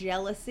write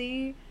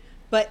jealousy,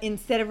 but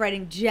instead of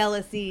writing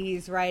jealousy,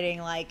 he's writing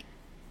like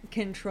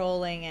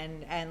controlling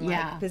and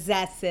like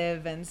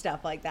possessive and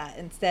stuff like that,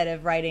 instead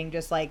of writing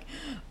just like,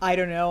 I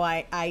don't know,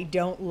 I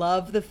don't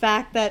love the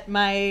fact that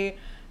my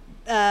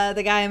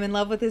the guy I'm in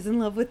love with is in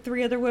love with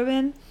 3 other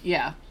women.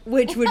 Yeah.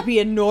 Which would be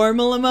a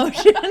normal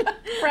emotion.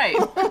 Right.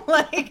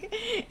 Like,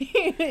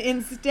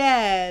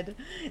 instead,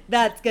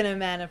 that's going to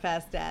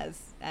manifest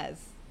as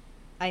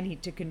I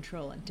need to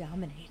control and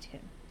dominate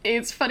him.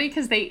 It's funny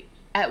because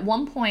at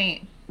one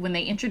point, when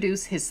they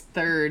introduce his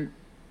third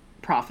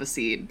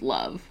prophesied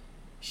love.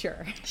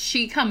 Sure.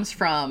 She comes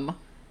from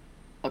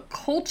a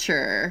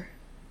culture,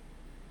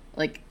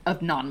 like,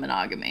 of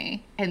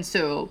non-monogamy. And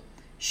so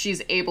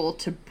she's able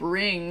to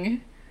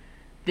bring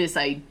this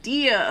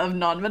idea of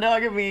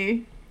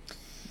non-monogamy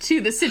to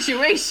the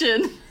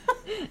situation.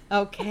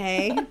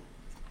 Okay.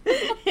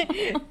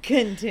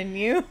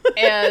 Continue.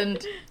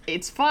 And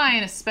it's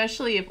fine,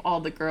 especially if all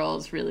the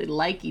girls really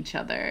like each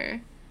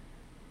other,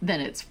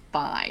 then it's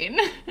fine.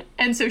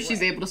 And so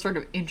she's able to sort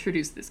of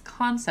introduce this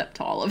concept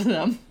to all of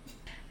them.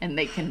 And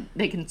they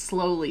can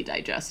slowly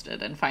digest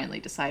it and finally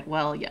decide,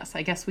 well, yes,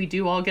 I guess we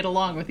do all get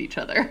along with each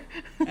other.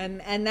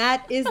 And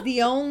that is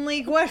the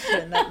only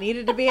question that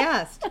needed to be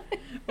asked.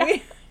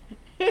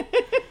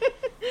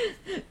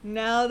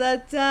 No,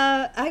 that's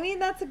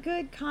a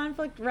good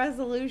conflict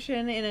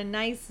resolution in a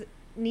nice,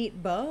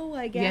 neat bow,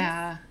 I guess.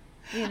 Yeah.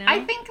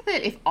 I think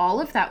that if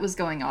all of that was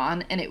going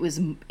on and it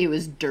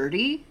was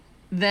dirty,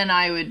 then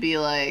I would be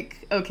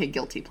like, okay,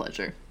 guilty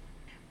pleasure.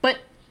 But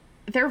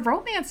their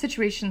romance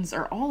situations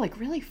are all like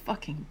really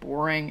fucking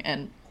boring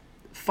and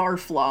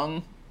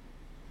far-flung.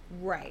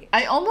 Right.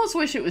 I almost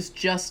wish it was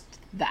just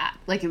that.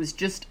 Like, it was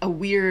just a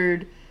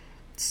weird,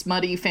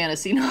 smutty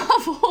fantasy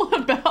novel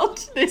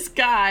about this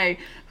guy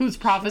who's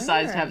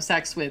prophesized to have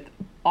sex with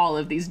all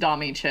of these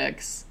dommy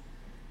chicks,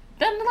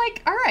 then,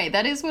 like, all right,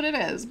 that is what it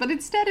is. But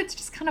instead, it's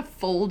just kind of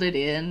folded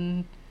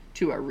in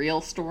to a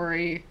real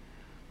story.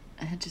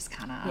 And it just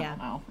kind of, I don't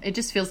know. It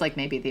just feels like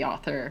maybe the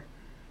author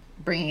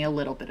bringing a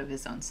little bit of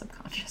his own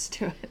subconscious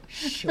to it.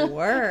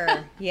 Sure.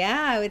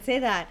 Yeah, I would say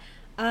that.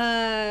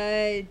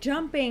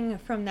 Jumping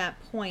from that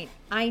point,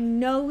 I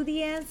know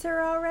the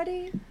answer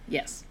already.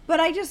 Yes. But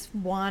I just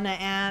want to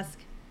ask,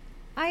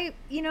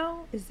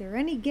 is there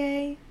any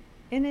gay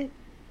in it?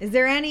 Is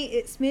there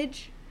any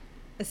smidge?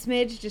 A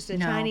smidge, just a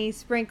tiny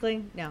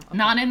sprinkling? No. Okay.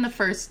 Not in the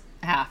first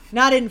half.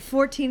 Not in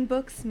 14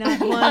 books? Not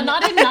one?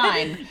 Not in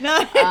 9.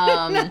 Not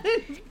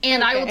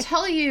and I will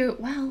tell you,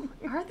 well,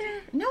 are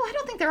there? No, I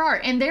don't think there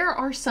are. And there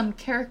are some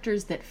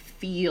characters that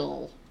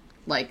feel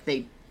like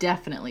they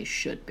definitely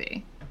should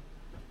be.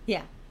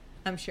 Yeah,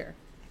 I'm sure.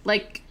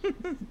 Like,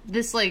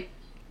 this, like,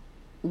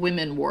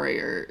 women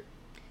warrior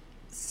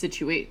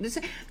situation.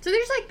 So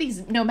there's, like,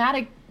 these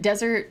nomadic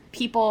desert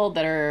people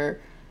that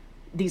are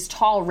these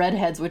tall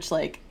redheads, which,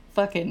 like,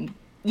 fucking...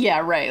 Yeah,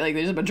 right. Like,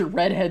 there's a bunch of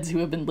redheads who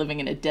have been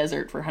living in a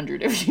desert for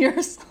hundreds of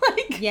years.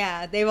 Like,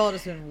 yeah, they've all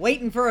just been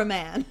waiting for a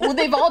man. Well,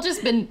 they've all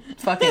just been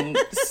fucking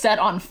set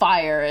on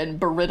fire and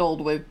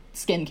beriddled with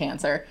skin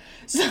cancer.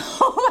 So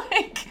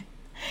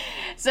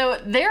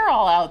they're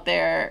all out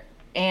there,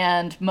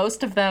 and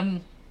most of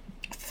them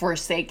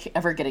forsake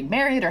ever getting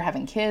married or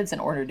having kids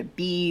in order to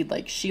be,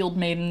 like, shield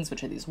maidens,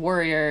 which are these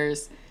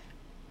warriors.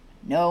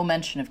 No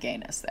mention of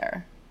gayness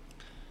there.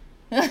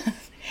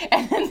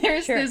 And then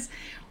there's this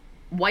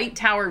White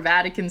Tower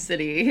Vatican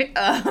City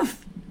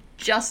of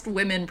just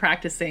women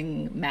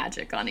practicing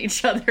magic on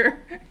each other.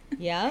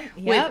 Yeah,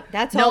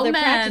 that's all they're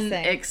practicing. No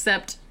men,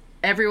 except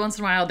every once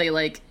in a while they,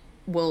 like,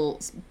 will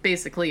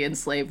basically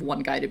enslave one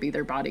guy to be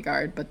their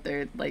bodyguard, but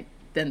they're, like,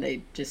 then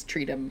they just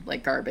treat him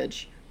like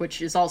garbage, which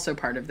is also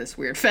part of this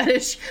weird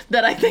fetish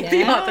that I think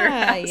the author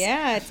has.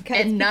 Yeah, it's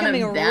and none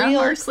of them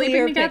are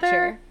sleeping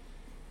together.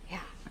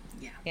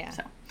 Yeah.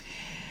 So,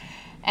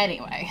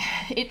 anyway,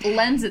 it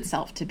lends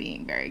itself to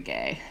being very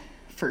gay.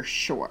 For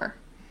sure.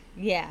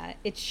 Yeah,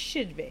 it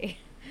should be.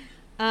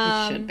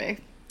 It should be.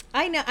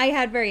 I know I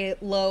had very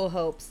low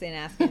hopes in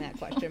asking that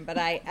question, but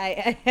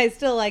I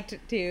still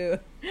like to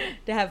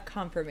have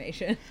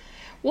confirmation.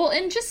 Well,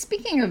 and just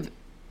speaking of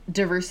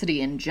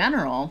diversity in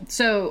general,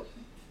 so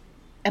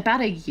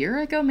about a year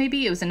ago,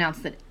 maybe, it was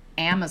announced that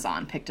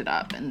Amazon picked it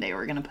up and they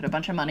were going to put a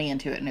bunch of money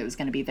into it and it was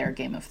going to be their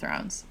Game of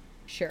Thrones.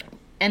 Sure.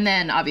 And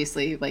then,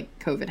 obviously, like,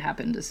 COVID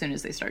happened as soon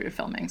as they started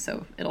filming,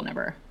 so it'll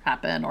never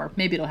happen, or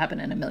maybe it'll happen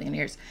in a million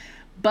years.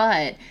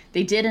 But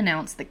they did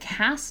announce the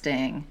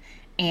casting,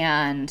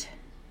 and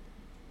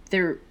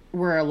there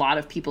were a lot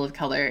of people of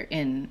color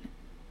in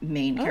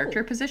main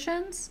character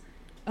positions.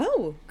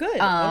 Oh, good.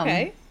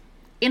 Okay.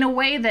 In a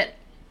way that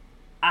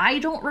I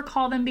don't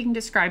recall them being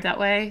described that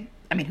way.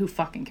 I mean, who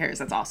fucking cares?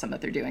 That's awesome that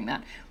they're doing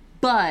that.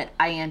 But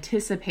I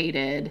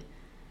anticipated...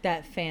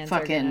 that fans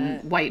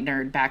fucking white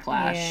nerd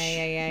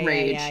backlash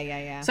rage.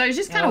 Yeah. So I was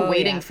just kind of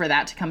waiting for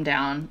that to come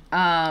down.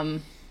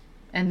 And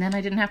then I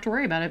didn't have to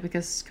worry about it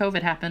because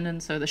COVID happened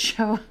and so the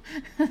show.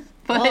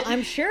 Well,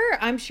 I'm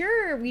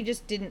sure we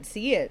just didn't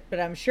see it, but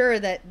I'm sure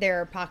that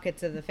there are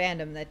pockets of the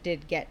fandom that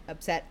did get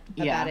upset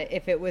about it.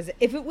 If it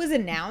was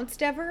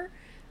announced ever,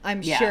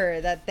 I'm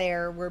sure that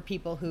there were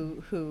people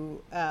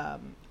who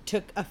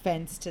took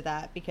offense to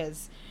that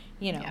because,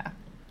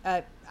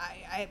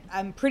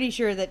 I'm pretty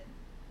sure that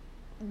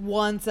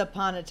once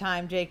upon a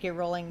time, J.K.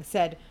 Rowling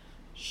said,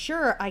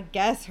 sure, I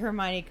guess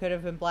Hermione could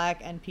have been black,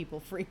 and people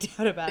freaked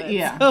out about it.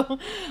 Yeah. So,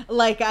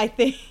 like, I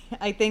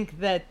think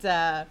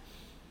that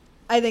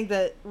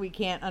we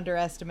can't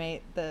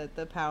underestimate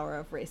the power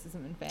of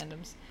racism in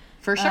fandoms.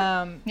 For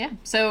sure.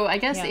 So I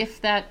guess if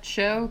that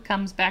show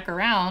comes back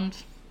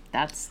around,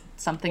 that's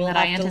something that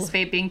I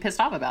anticipate being pissed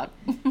off about.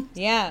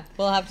 Yeah,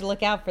 we'll have to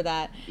look out for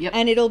that. Yep.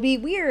 And it'll be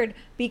weird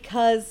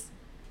because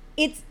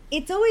it's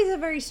always a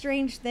very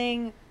strange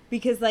thing.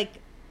 Because, like,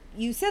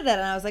 you said that,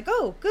 and I was like,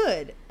 oh,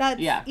 good.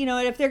 That's, and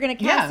if they're going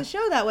to cast the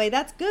show that way,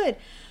 that's good.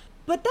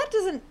 But that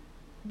doesn't,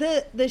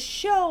 the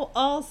show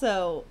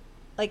also,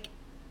 like,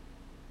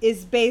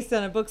 is based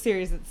on a book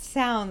series that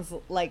sounds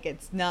like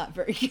it's not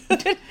very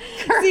good.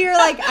 So you're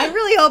like, I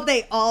really hope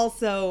they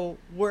also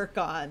work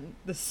on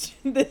this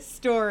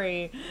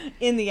story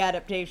in the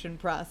adaptation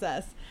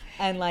process.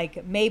 And,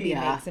 like, maybe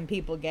make some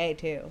people gay,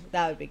 too.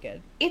 That would be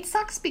good. It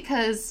sucks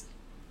because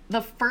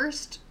the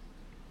first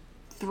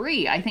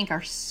 3 I think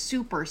are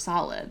super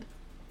solid,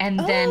 and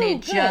then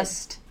it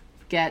just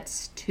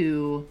gets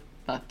too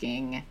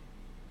fucking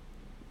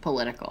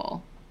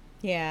political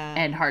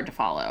and hard to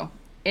follow,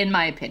 in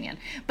my opinion.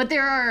 But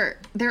there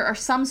are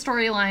some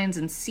storylines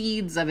and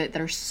seeds of it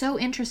that are so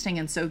interesting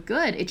and so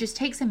good, it just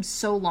takes him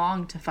so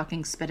long to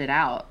fucking spit it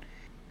out.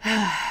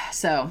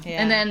 So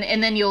and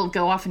then you'll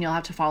go off and you'll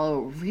have to follow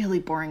really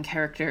boring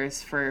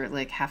characters for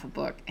like half a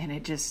book, and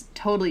it just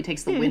totally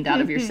takes the wind out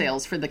of your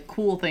sails for the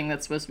cool thing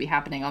that's supposed to be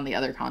happening on the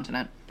other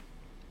continent.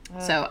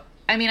 So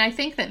I mean, I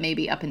think that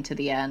maybe up into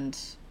the end,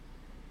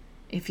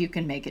 if you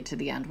can make it to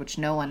the end, which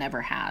no one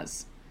ever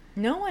has.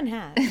 No one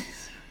has.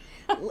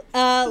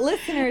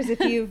 Listeners, if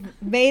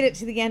you've made it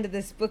to the end of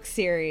this book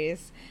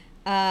series,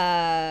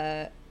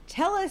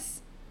 tell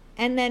us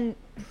and then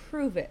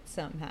prove it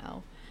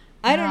somehow.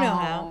 I don't know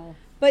how.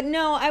 But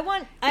no,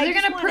 they're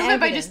going to prove it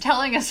by just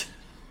telling us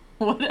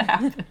what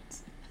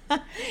happens.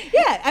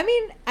 Yeah, I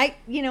mean,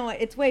 you know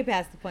what? It's way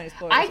past the point of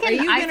spoilers.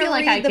 I feel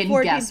like I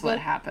can guess what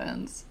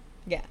happens.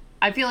 Yeah.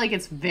 I feel like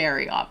it's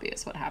very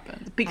obvious what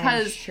happens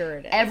because sure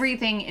it is.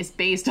 Everything is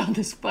based on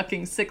this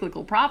fucking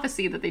cyclical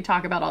prophecy that they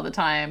talk about all the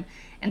time.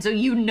 And so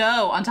you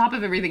know, on top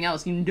of everything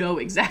else, you know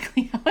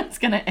exactly how it's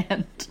going to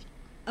end.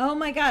 Oh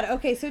my god.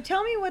 Okay, so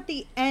tell me what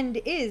the end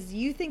is.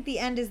 You think the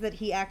end is that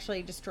he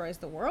actually destroys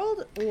the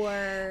world,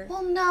 or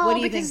well, no, what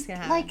do you because think is gonna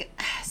happen?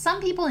 Like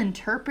some people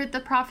interpret the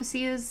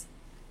prophecy as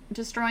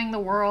destroying the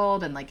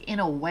world, and like in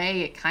a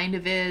way it kind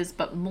of is,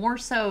 but more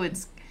so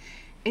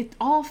it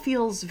all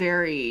feels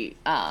very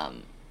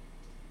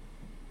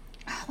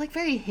like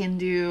very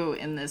Hindu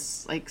in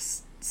this like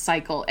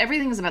cycle.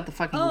 Everything's about the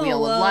fucking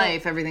wheel of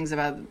life. Everything's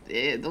about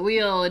the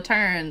wheel, it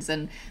turns,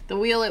 and the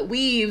wheel, it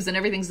weaves, and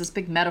everything's this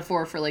big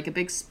metaphor for like a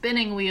big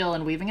spinning wheel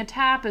and weaving a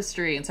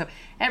tapestry. And so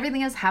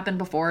everything has happened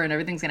before and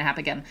everything's gonna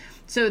happen again.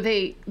 So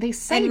they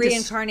say and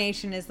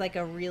reincarnation is like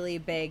a really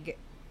big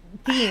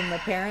theme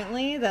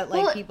apparently, that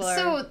like people are.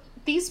 So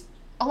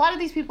a lot of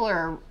these people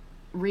are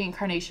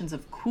reincarnations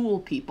of cool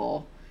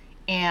people,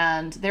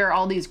 and there are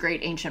all these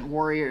great ancient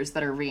warriors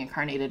that are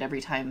reincarnated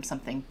every time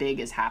something big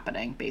is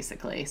happening,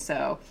 basically.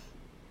 So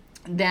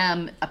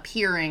them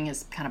appearing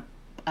is kind of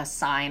a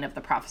sign of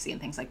the prophecy and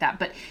things like that.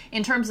 But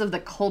in terms of the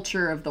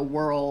culture of the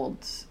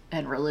world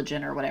and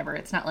religion or whatever,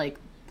 it's not like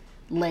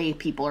lay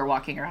people are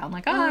walking around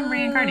like, oh, I'm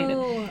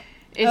reincarnated.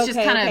 It's just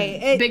kind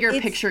of bigger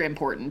picture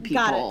important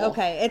people. Got it.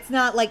 Okay. It's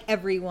not like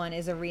everyone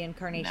is a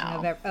reincarnation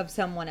of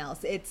someone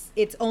else.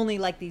 It's only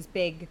like these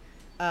big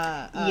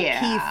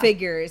key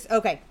figures.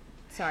 Okay.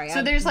 Sorry.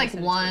 So there's like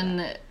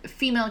one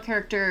female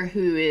character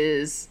who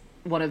is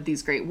one of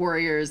these great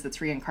warriors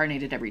that's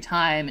reincarnated every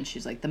time, and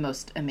she's like the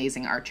most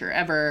amazing archer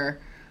ever.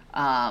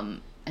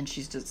 And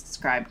she's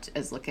described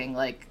as looking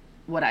like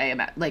what I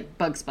am like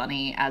Bugs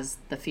Bunny as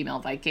the female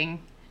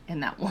Viking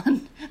in that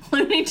one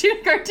Looney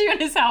Tune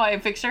cartoon is how I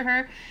picture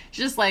her.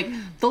 She's just like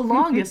the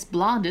longest,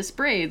 blondest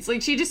braids.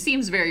 Like she just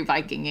seems very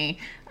Viking-y.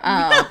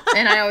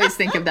 And I always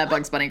think of that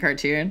Bugs Bunny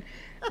cartoon.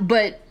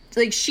 But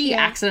like she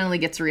accidentally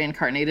gets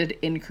reincarnated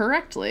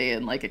incorrectly,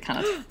 and like it kind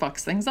of fucks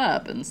things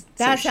up. And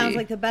that sounds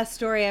like the best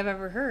story I've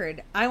ever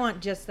heard. I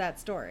want just that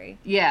story.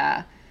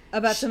 Yeah.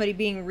 About somebody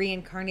being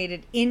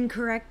reincarnated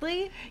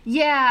incorrectly?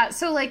 Yeah,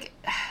 so like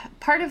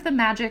part of the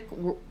magic,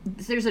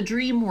 there's a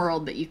dream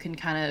world that you can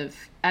kind of,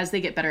 as they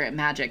get better at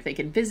magic, they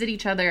can visit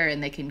each other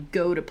and they can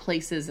go to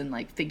places and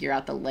like figure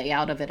out the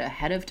layout of it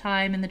ahead of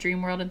time in the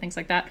dream world and things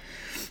like that.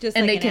 Just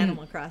and like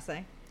Animal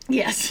Crossing.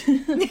 Yes.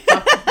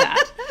 Fuck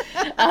that.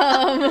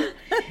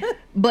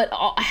 But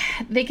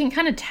they can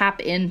kind of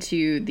tap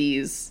into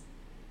these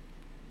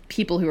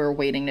people who are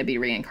waiting to be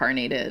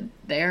reincarnated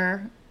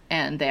there.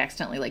 And they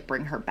accidentally, like,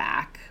 bring her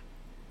back.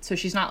 So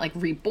she's not, like,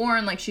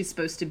 reborn like she's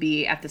supposed to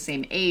be at the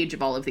same age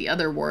of all of the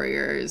other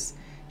warriors.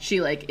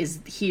 She, like, is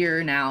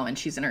here now, and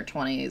she's in her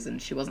 20s,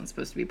 and she wasn't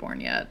supposed to be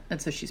born yet.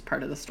 And so she's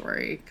part of the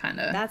story,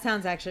 kind of. That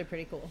sounds actually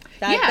pretty cool.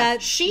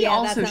 She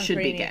also should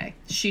be gay.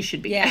 She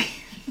should be gay.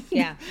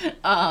 Yeah.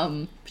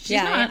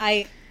 She's not.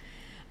 I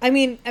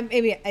mean,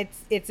 maybe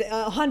it's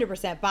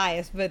 100%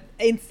 biased, but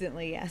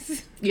instantly,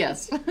 yes.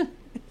 Yes.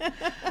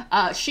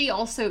 She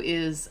also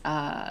is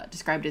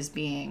described as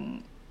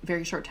being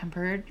very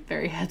short-tempered,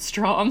 very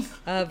headstrong.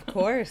 Of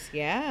course,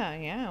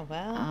 yeah.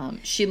 Well,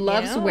 she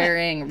loves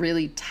wearing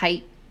really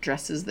tight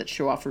dresses that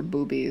show off her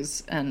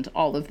boobies, and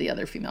all of the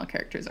other female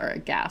characters are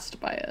aghast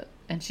by it.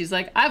 And she's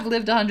like, "I've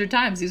lived 100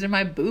 times. These are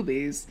my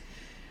boobies."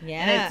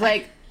 Yeah, and it's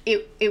like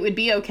it would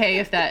be okay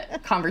if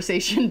that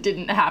conversation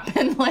didn't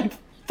happen like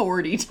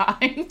 40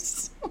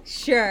 times.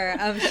 Sure,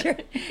 I'm sure.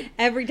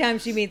 Every time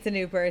she meets a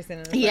new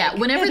person. Yeah,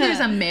 whenever there's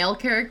a male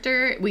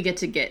character, we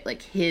get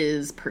like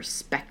his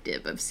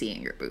perspective of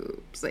seeing her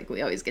boobs. Like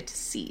we always get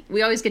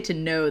to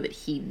know that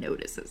he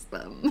notices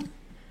them.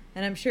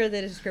 And I'm sure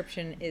the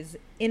description is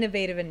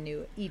innovative and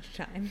new each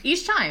time.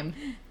 Each time.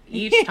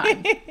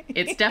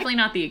 It's definitely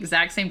not the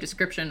exact same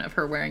description of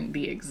her wearing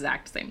the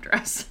exact same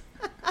dress.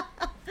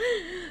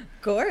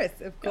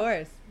 Of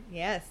course.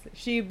 Yes.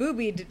 She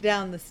boobied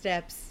down the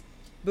steps.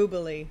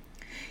 Boobily.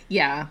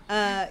 Yeah.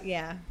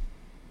 Yeah,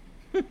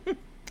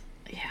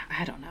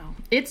 I don't know.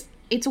 It's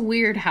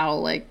weird how,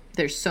 like,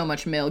 there's so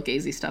much male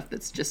gazy stuff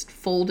that's just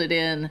folded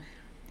in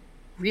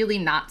really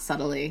not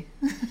subtly.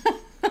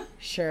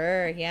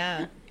 Sure,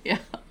 yeah. Yeah.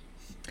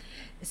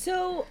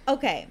 So,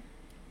 okay.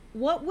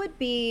 What would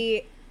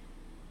be,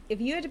 if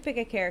you had to pick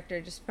a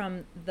character just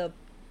from the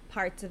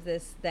parts of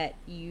this that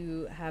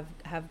you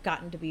have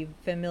gotten to be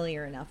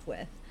familiar enough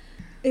with,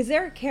 is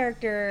there a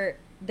character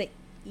that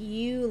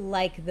you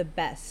like the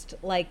best,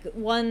 like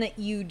one that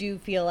you do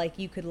feel like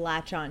you could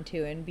latch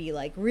onto and be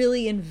like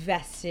really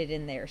invested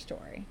in their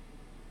story?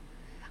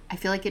 I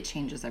feel like it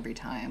changes every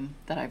time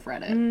that I've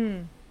read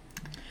it.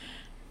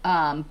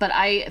 But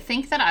I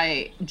think that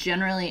I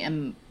generally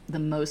am the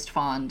most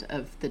fond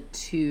of the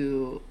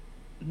two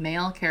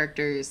male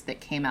characters that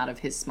came out of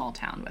his small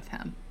town with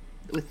him,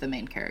 with the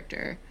main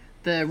character.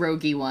 The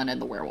roguey one and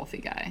the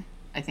werewolfy guy,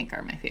 I think,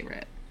 are my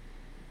favorite.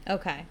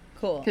 Okay,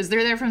 cool. Because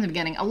they're there from the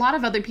beginning. A lot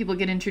of other people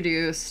get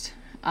introduced.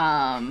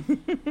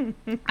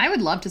 I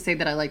would love to say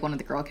that I like one of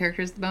the girl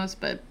characters the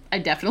most, but I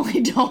definitely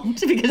don't,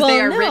 because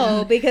they are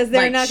written because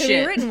they're like not going to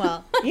shit. be written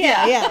well.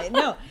 Yeah.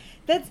 No,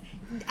 that's.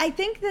 I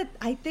think that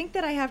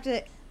I have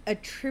to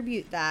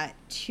attribute that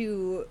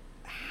to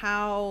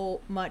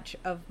how much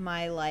of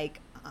my like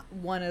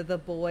one of the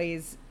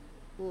boys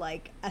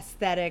like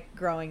aesthetic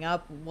growing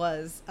up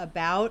was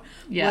about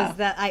was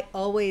that I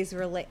always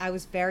I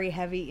was very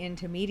heavy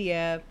into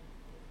media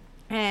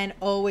and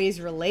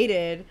always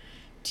related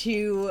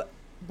to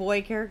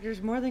boy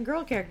characters more than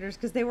girl characters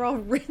because they were all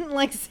written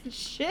like such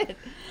shit.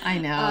 I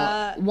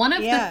know. One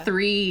of the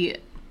three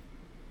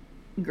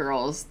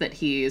girls that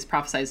he is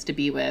prophesized to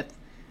be with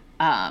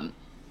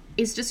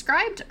is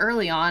described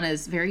early on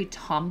as very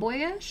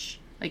tomboyish.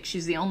 Like,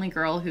 she's the only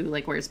girl who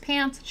like wears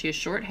pants. She has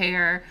short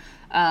hair.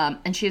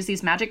 And she has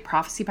these magic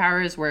prophecy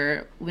powers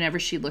where whenever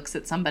she looks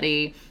at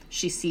somebody,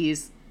 she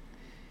sees,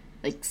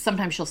 like,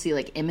 sometimes she'll see,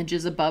 like,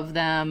 images above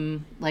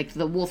them. Like,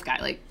 the wolf guy,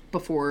 like,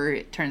 before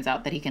it turns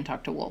out that he can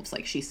talk to wolves,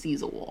 like, she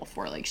sees a wolf.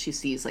 Or, like, she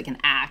sees, like, an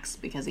axe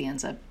because he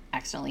ends up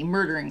accidentally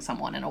murdering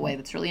someone in a way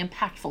that's really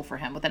impactful for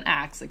him with an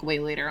axe, like, way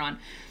later on.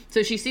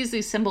 So she sees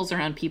these symbols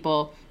around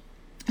people.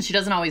 She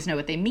doesn't always know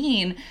what they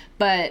mean,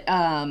 but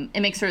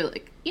it makes her,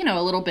 like, you know,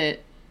 a little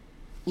bit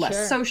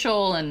less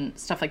social and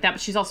stuff like that, but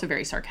she's also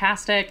very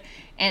sarcastic,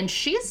 and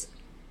she's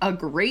a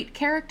great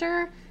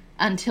character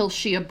until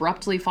she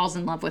abruptly falls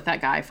in love with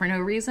that guy for no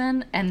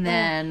reason, and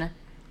then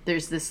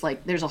there's this,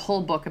 like, there's a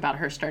whole book about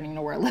her starting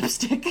to wear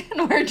lipstick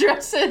and wear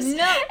dresses,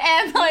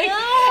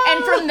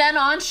 and from then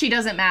on she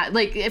doesn't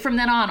like, from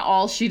then on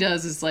all she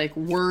does is like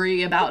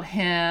worry about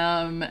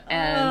him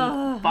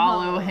and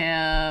follow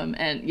him,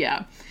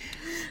 and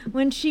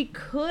when she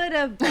could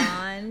have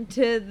gone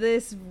to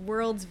this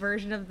world's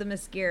version of the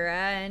mascara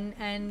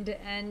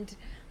and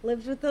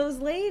lived with those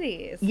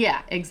ladies.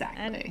 Yeah,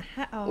 exactly.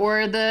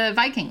 Or the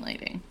Viking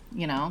lady,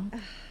 you know,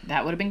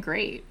 that would have been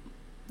great.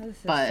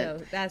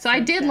 So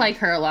I did like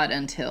her a lot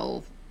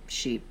until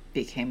she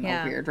became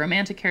a weird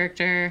romantic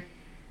character.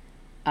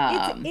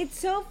 It's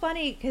so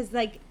funny because,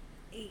 like,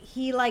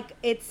 he, like,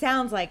 it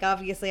sounds like,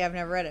 obviously I've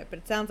never read it, but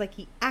it sounds like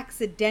he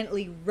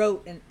accidentally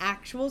wrote an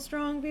actual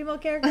strong female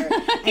character,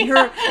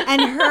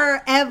 and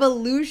her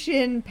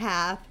evolution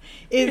path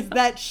is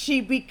that she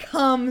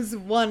becomes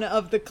one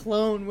of the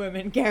clone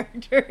women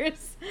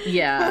characters.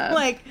 Yeah.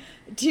 Like,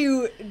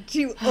 to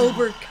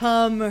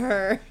overcome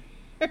her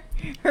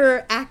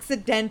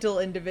accidental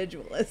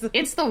individualism.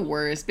 It's the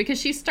worst because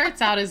she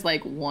starts out as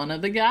like one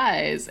of the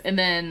guys, and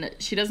then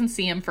she doesn't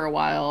see him for a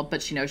while,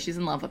 but she knows she's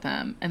in love with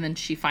him, and then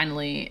she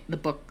finally, the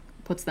book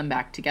puts them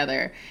back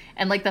together,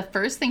 and like the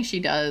first thing she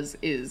does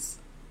is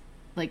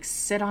like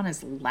sit on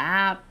his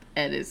lap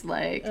and is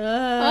like,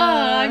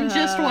 I'm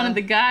just one of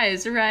the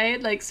guys,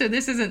 right? Like, so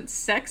this isn't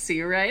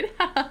sexy, right?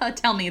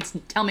 tell me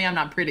I'm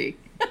not pretty.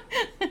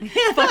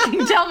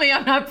 Fucking tell me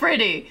I'm not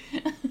pretty.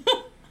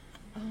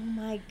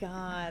 My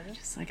God.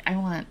 Just like, I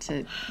want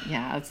to,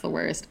 it's the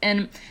worst.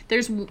 And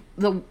there's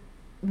the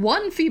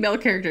one female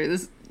character,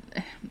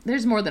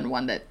 there's more than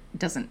one that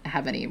doesn't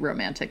have any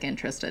romantic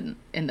interest in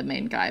the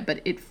main guy,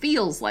 but it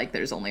feels like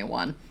there's only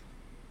one.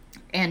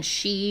 And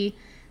she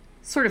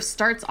sort of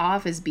starts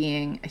off as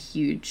being a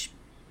huge,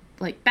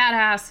 like,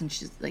 badass, and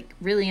she's like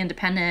really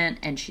independent,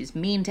 and she's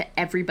mean to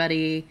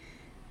everybody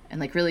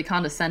and like really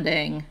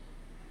condescending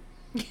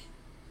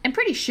and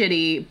pretty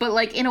shitty, but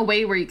like in a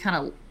way where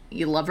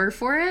you love her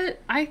for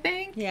it, I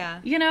think. Yeah.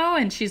 You know,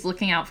 and she's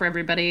looking out for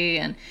everybody,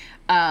 and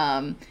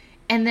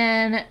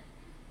then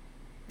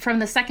from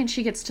the second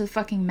she gets to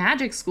fucking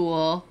magic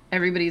school,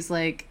 everybody's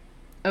like,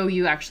 oh,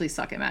 you actually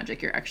suck at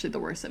magic. You're actually the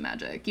worst at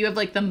magic. You have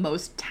like the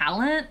most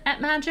talent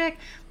at magic,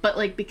 but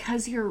like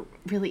because you're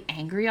really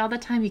angry all the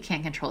time, you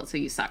can't control it, so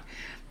you suck.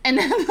 And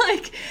then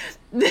like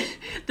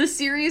the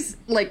series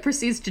like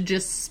proceeds to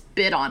just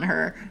spit on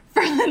her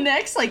for the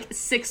next like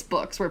 6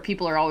 books, where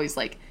people are always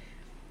like,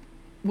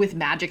 with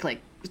magic,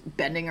 like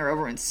bending her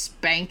over and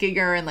spanking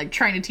her and like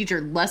trying to teach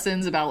her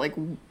lessons about like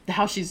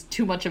how she's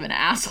too much of an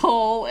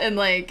asshole, and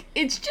like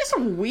it's just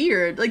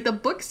weird. Like the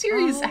book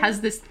series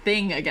has this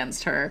thing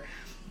against her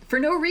for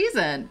no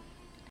reason.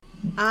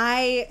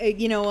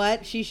 You know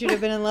what? She should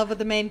have been in love with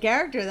the main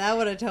character. That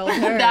would have told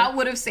her. That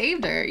would have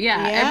saved her.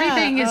 Yeah.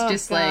 Everything is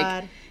just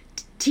like,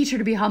 teach her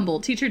to be humble.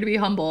 Teach her to be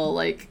humble.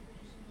 Like,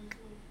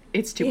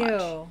 it's too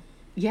much.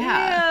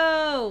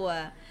 Yeah. Ew.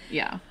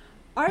 Yeah.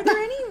 Are there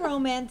any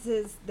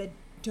romances that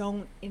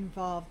don't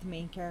involve the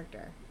main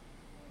character?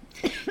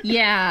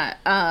 Yeah.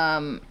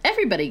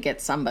 Everybody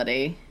gets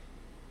somebody.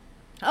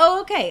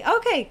 Oh,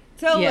 okay.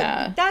 So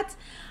that's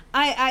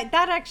I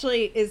that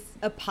actually is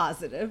a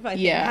positive. I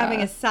think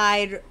having a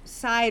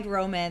side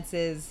romance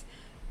is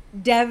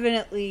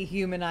definitely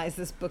humanized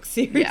this book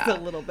series a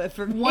little bit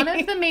for me. One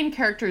of the main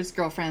character's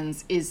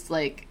girlfriends is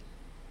like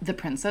the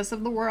princess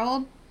of the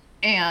world,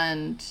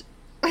 and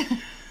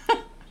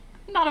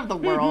not of the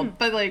world,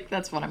 but like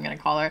that's what I'm gonna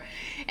call her.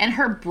 And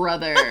her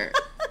brother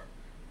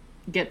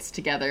gets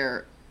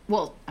together.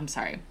 Well, I'm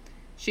sorry,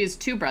 she has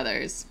two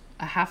brothers,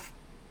 a half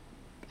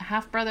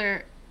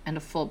brother and a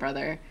full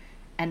brother,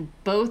 and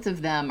both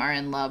of them are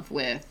in love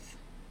with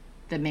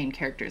the main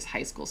character's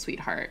high school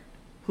sweetheart,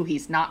 who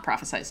he's not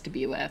prophesized to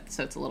be with,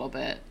 so it's a little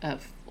bit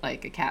of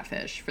like a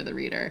catfish for the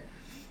reader.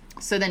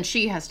 So then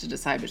she has to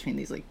decide between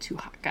these like two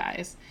hot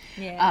guys.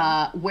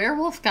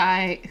 Werewolf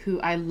guy,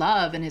 who I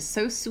love and is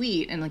so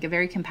sweet and like a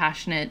very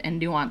compassionate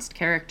and nuanced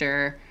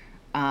character,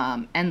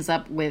 ends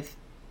up with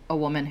a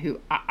woman who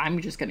I'm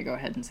just going to go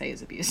ahead and say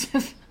is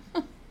abusive.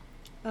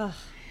 Ugh.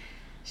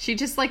 She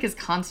just like is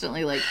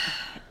constantly like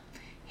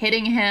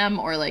hitting him,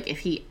 or like if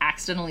he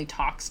accidentally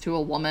talks to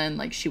a woman,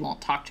 like she won't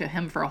talk to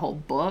him for a whole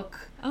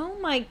book. Oh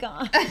my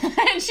god.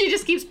 And she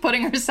just keeps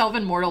putting herself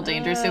in mortal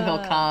danger so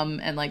he'll come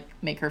and like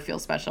make her feel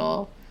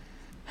special.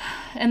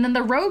 And then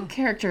the rogue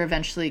character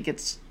eventually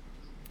gets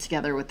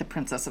together with the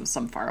princess of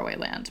some faraway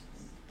land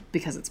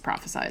because it's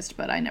prophesized,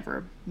 but I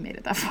never made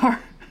it that far.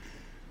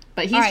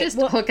 But he's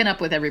hooking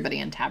up with everybody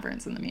in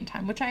taverns in the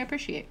meantime, which I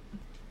appreciate.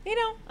 You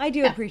know, I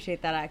do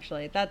appreciate that,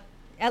 actually. That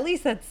at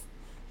least that's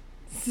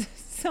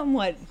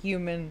somewhat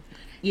human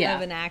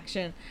of an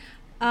action.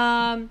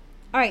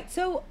 All right,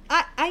 so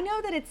I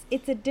know that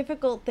it's a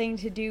difficult thing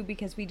to do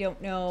because I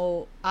don't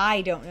know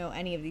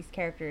any of these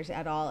characters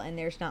at all, and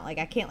there's not like,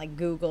 I can't like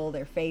Google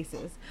their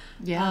faces.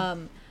 Yeah.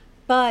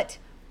 But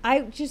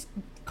I just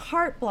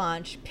carte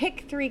blanche,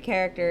 pick 3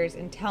 characters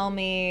and tell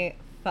me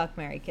fuck,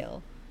 marry,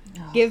 kill.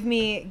 Oh. Give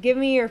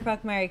me your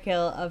fuck, marry,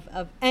 kill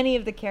of any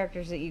of the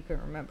characters that you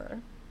can remember.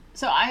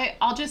 So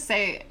I'll just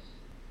say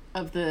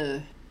all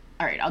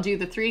right, I'll do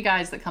the 3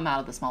 guys that come out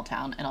of the small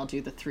town, and I'll do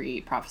the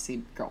 3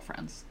 prophecy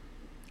girlfriends.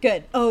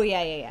 Good. Oh,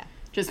 yeah.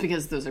 Just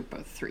because those are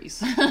both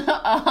 3s.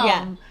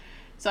 Yeah.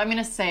 So I'm going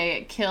to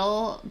say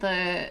kill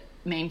the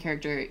main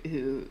character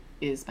who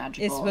is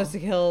magical. Is supposed to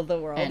kill the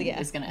world, and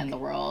is going to end the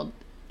world.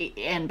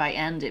 And by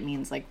end, it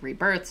means like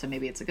rebirth, so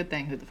maybe it's a good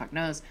thing. Who the fuck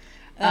knows?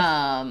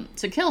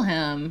 To kill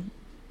him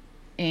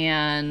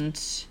and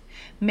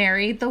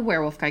marry the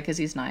werewolf guy because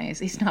he's nice.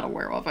 He's not a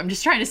werewolf. I'm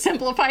just trying to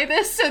simplify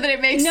this so that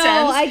it makes sense.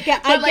 I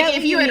get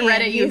if you had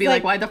read it, you'd be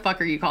like, why the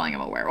fuck are you calling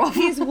him a werewolf?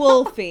 He's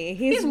wolfy.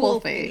 He's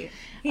wolfy.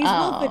 He's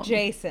wolf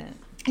adjacent.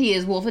 He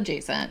is wolf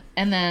adjacent.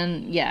 And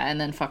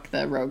then fuck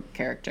the rogue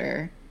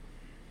character.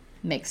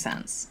 Makes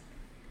sense.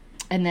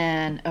 And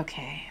then,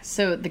 okay,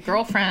 so the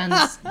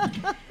girlfriends...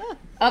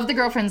 Of the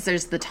girlfriends,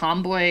 there's the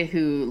tomboy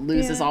who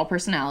loses all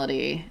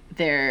personality.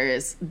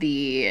 There's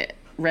the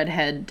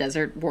redhead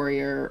desert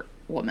warrior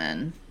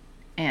woman.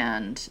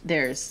 And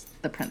there's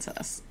the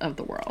princess of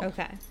the world.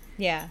 Okay,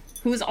 yeah.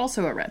 Who is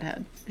also a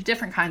redhead.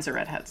 Different kinds of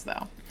redheads,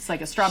 though. It's like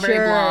a strawberry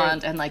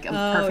blonde and like a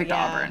perfect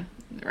auburn.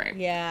 Right.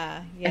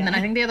 Yeah. And then I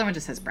think the other one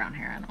just has brown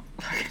hair.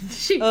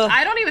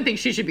 I don't even think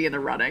she should be in the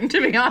running, to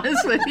be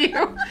honest with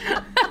you.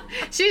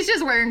 She's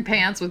just wearing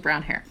pants with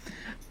brown hair.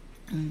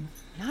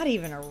 Not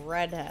even a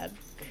redhead.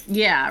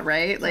 Yeah,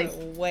 right? Like,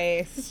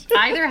 waste.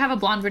 Either have a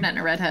blonde, brunette, and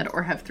a redhead,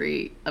 or have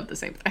 3 of the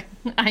same thing.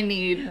 I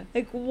need...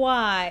 Like,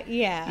 why?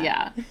 Yeah.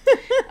 Yeah.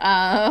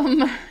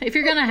 If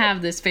you're gonna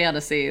have this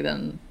fantasy,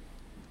 then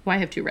why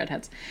have 2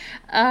 redheads?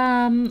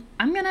 I'm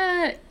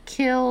gonna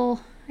kill...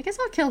 I guess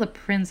I'll kill the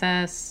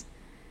princess.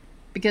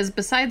 Because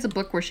besides a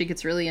book where she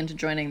gets really into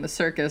joining the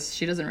circus,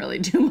 she doesn't really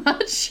do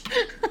much.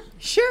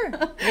 Sure.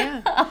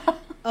 Yeah.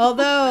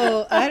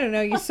 Although, I don't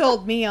know, you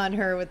sold me on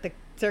her with the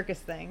circus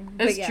thing.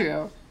 It's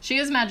true. She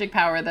has magic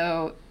power,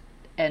 though,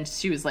 and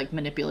she was, like,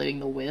 manipulating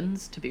the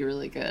winds to be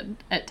really good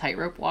at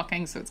tightrope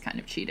walking, so it's kind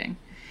of cheating.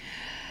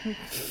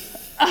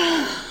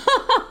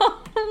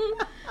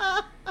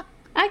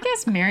 I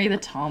guess marry the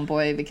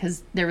tomboy,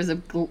 because there was a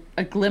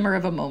glimmer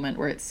of a moment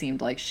where it seemed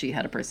like she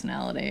had a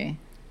personality.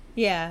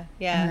 Yeah.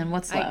 And then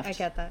what's left? I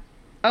get that.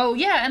 Oh,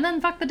 yeah, and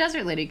then fuck the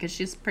desert lady, because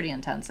she's pretty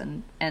intense,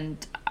 and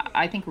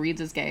I think Reed's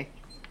is gay.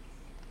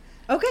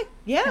 Okay,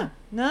 yeah.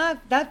 No,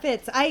 that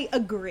fits. I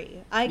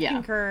agree. I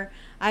concur.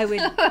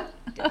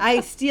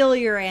 I steal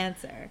your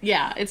answer.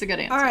 Yeah, it's a good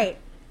answer. All right.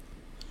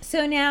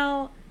 So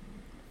now,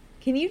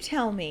 can you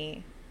tell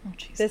me,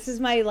 this is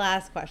my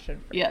last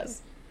question for you.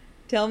 Yes.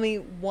 Tell me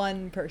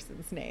one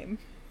person's name.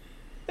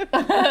 We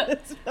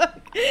have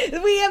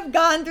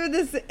gone through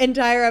this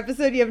entire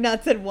episode. You have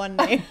not said one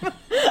name of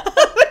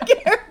a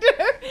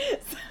character.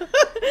 So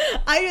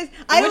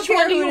Which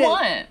one do you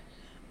want?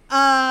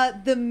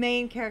 The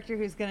main character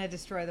who's going to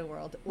destroy the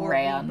world or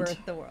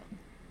rebirth the world.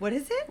 What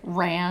is it?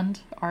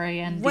 Rand.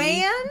 R-A-N-D.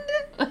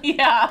 Rand?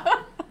 Yeah.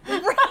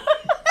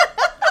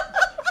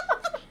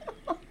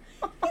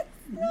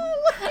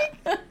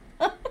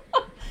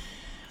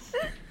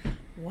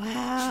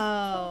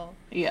 Wow.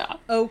 Yeah.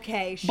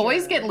 Okay, sure.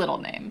 Boys get little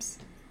names.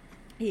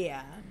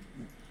 Yeah.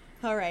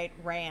 All right,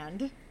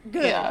 Rand.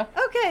 Good. Yeah.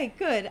 Okay,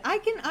 good.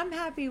 I'm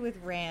happy with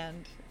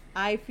Rand.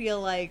 I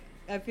feel like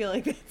I feel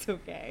like that's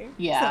okay.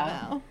 Yeah.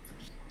 Somehow.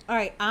 All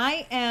right,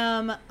 I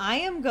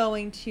am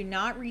going to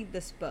not read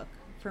this book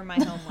for my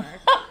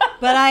homework,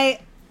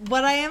 but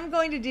what I am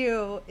going to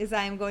do is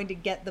I am going to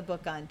get the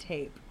book on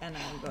tape and I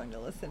am going to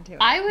listen to it.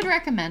 I would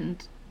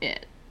recommend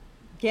it.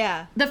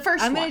 Yeah. The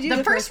first one.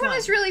 The first one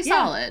is really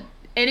solid.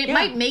 And it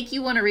might make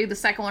you want to read the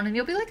second one and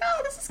you'll be like,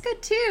 oh, this is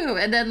good too.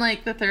 And then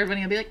like the third one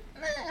you'll be like,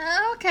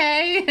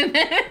 okay.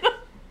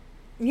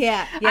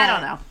 Yeah. I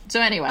don't know.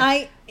 So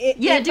anyway. Do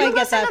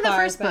listen to the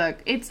first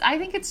book. I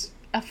think it's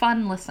a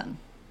fun listen.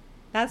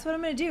 That's what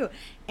I'm going to do.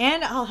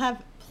 And I'll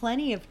have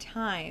plenty of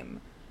time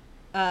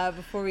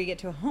before we get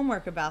to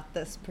homework about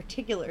this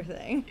particular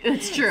thing.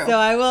 It's true. So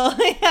I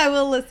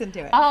will listen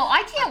to it. Oh,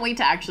 I can't wait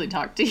to actually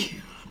talk to you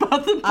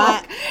about the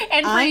book.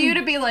 And for you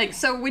to be like,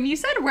 so when you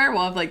said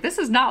werewolf, like, this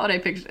is not what I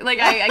pictured. Like,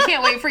 I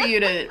can't wait for you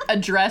to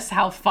address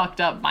how fucked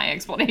up my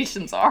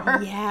explanations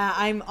are. Yeah,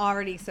 I'm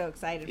already so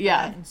excited for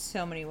that in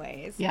so many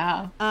ways.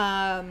 Yeah.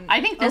 I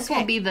think this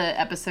will be the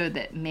episode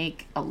that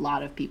make a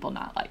lot of people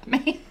not like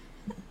me.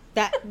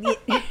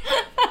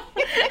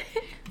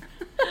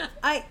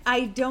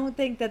 I don't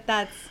think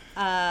that's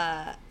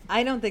I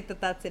don't think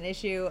that's an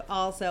issue.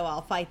 Also,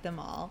 I'll fight them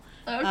all.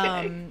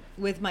 Okay.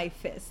 With my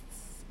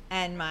fists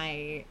and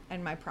my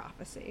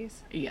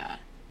prophecies. Yeah.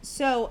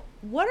 So,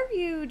 what are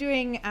you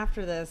doing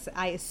after this?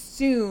 I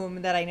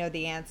assume that I know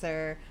the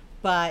answer,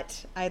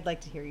 but I'd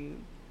like to hear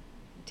you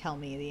tell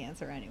me the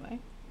answer anyway.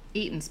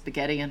 Eating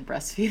spaghetti and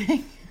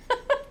breastfeeding.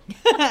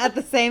 At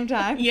the same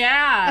time?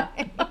 Yeah.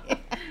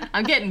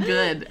 I'm getting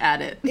good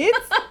at it.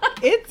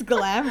 It's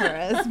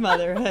glamorous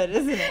motherhood,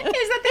 isn't it?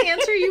 Is that the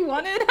answer you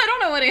wanted? I don't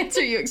know what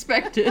answer you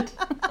expected.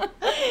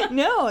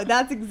 No,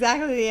 that's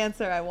exactly the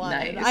answer I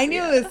wanted. Nice, I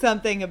knew it was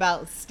something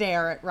about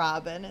stare at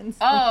Robin and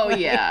stuff. Oh,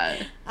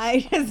 yeah.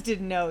 I just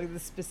didn't know the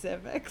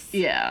specifics.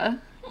 Yeah.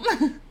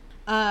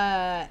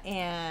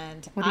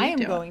 And I am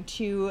going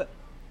to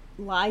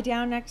lie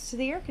down next to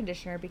the air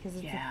conditioner because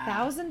it's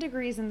 1,000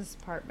 degrees in this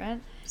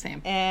apartment.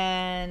 Same.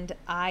 And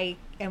I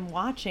am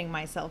watching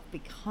myself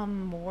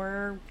become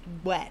more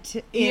wet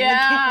in the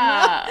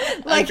camera.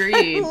 Like,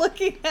 agreed. I'm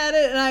looking at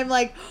it and I'm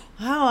like,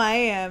 wow,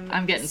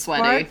 I'm getting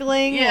sweaty.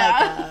 Sparkling like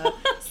a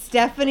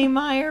Stephenie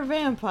Meyer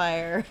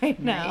vampire right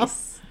now.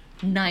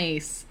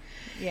 Nice.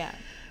 Yeah.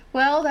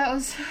 Well, that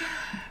was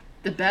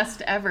the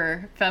best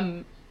ever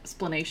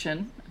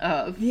femme-splanation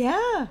of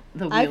The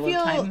Wheel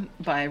of Time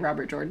by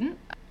Robert Jordan.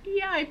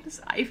 Yeah,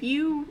 if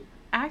you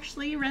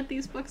actually read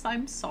these books,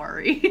 I'm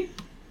sorry.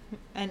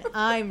 And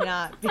I'm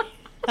not.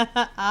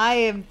 I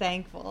am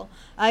thankful.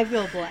 I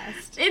feel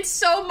blessed. It's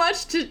so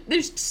much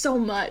there's so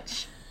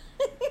much.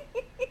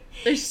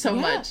 There's so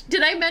much.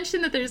 Did I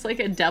mention that there's like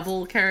a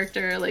devil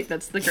character? Like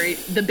that's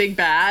the big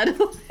bad?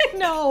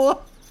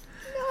 No.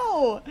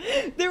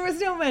 There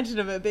was no mention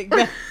of a big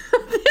bad.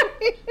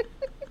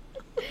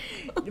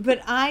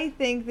 But I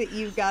think that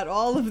you've got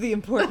all of the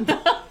important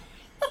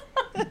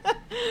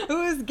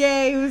Who's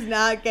gay, who's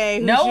not gay,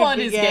 no one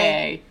is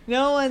gay.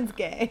 No one's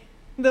gay.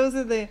 Those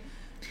are the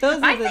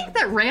I think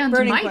that Rand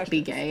might questions.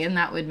 be gay, and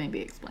that would maybe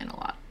explain a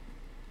lot.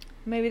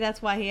 Maybe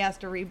that's why he has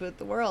to reboot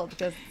the world,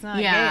 because it's not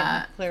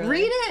gay, clearly.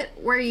 Read it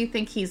where you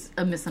think he's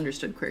a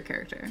misunderstood queer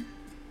character.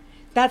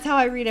 That's how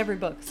I read every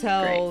book,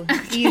 so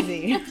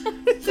easy.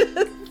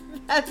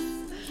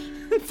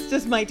 It's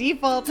just my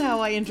default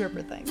how I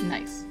interpret things.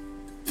 Nice.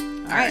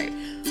 All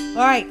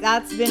right,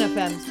 that's been a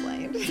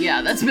Femsplained.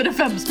 Yeah, that's been a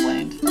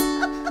Femsplained.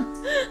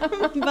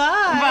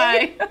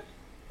 Bye. Bye.